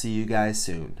I will see you guys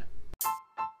soon.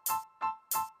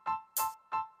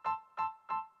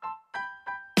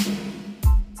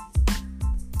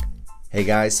 Hey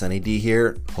guys, Sunny D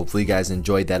here. Hopefully you guys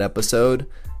enjoyed that episode,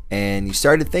 and you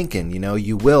started thinking,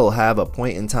 you will have a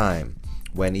point in time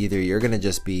when either you're going to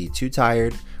just be too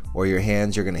tired or your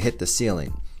hands are going to hit the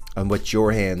ceiling on what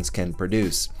your hands can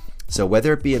produce. So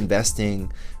whether it be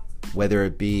investing, whether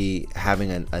it be having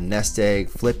a nest egg,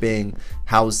 flipping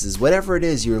houses, whatever it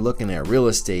is you're looking at, real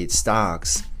estate,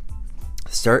 stocks,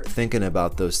 start thinking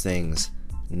about those things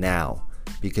now,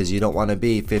 because you don't want to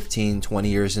be 15, 20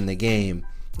 years in the game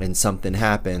and something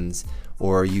happens,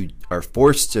 or you are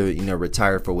forced to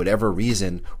retire for whatever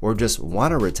reason, or just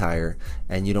want to retire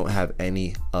and you don't have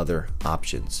any other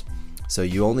options. So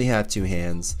you only have two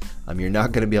hands. You're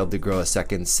not going to be able to grow a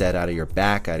second set out of your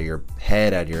back, out of your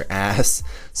head, out of your ass.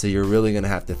 So you're really going to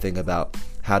have to think about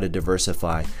how to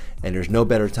diversify. And there's no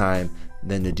better time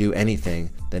than to do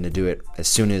anything than to do it as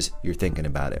soon as you're thinking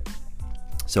about it.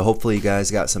 So hopefully you guys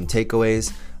got some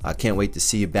takeaways. I can't wait to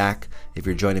see you back if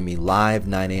you're joining me live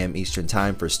 9 a.m. Eastern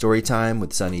Time for Storytime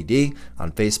with Sunny D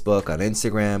on Facebook, on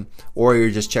Instagram, or you're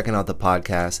just checking out the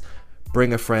podcast.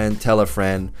 Bring a friend, tell a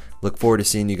friend. Look forward to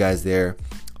seeing you guys there.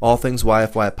 All things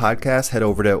YFY Podcast, head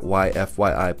over to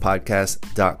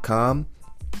yfyipodcast.com.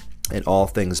 And all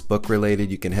things book related,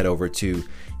 you can head over to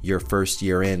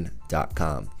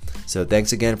yourfirstyearin.com. So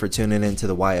thanks again for tuning in to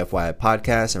the YFY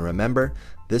Podcast. And remember,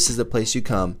 this is the place you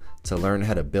come to learn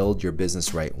how to build your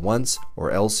business right once,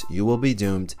 or else you will be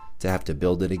doomed to have to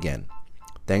build it again.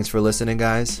 Thanks for listening,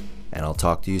 guys, and I'll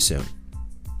talk to you soon.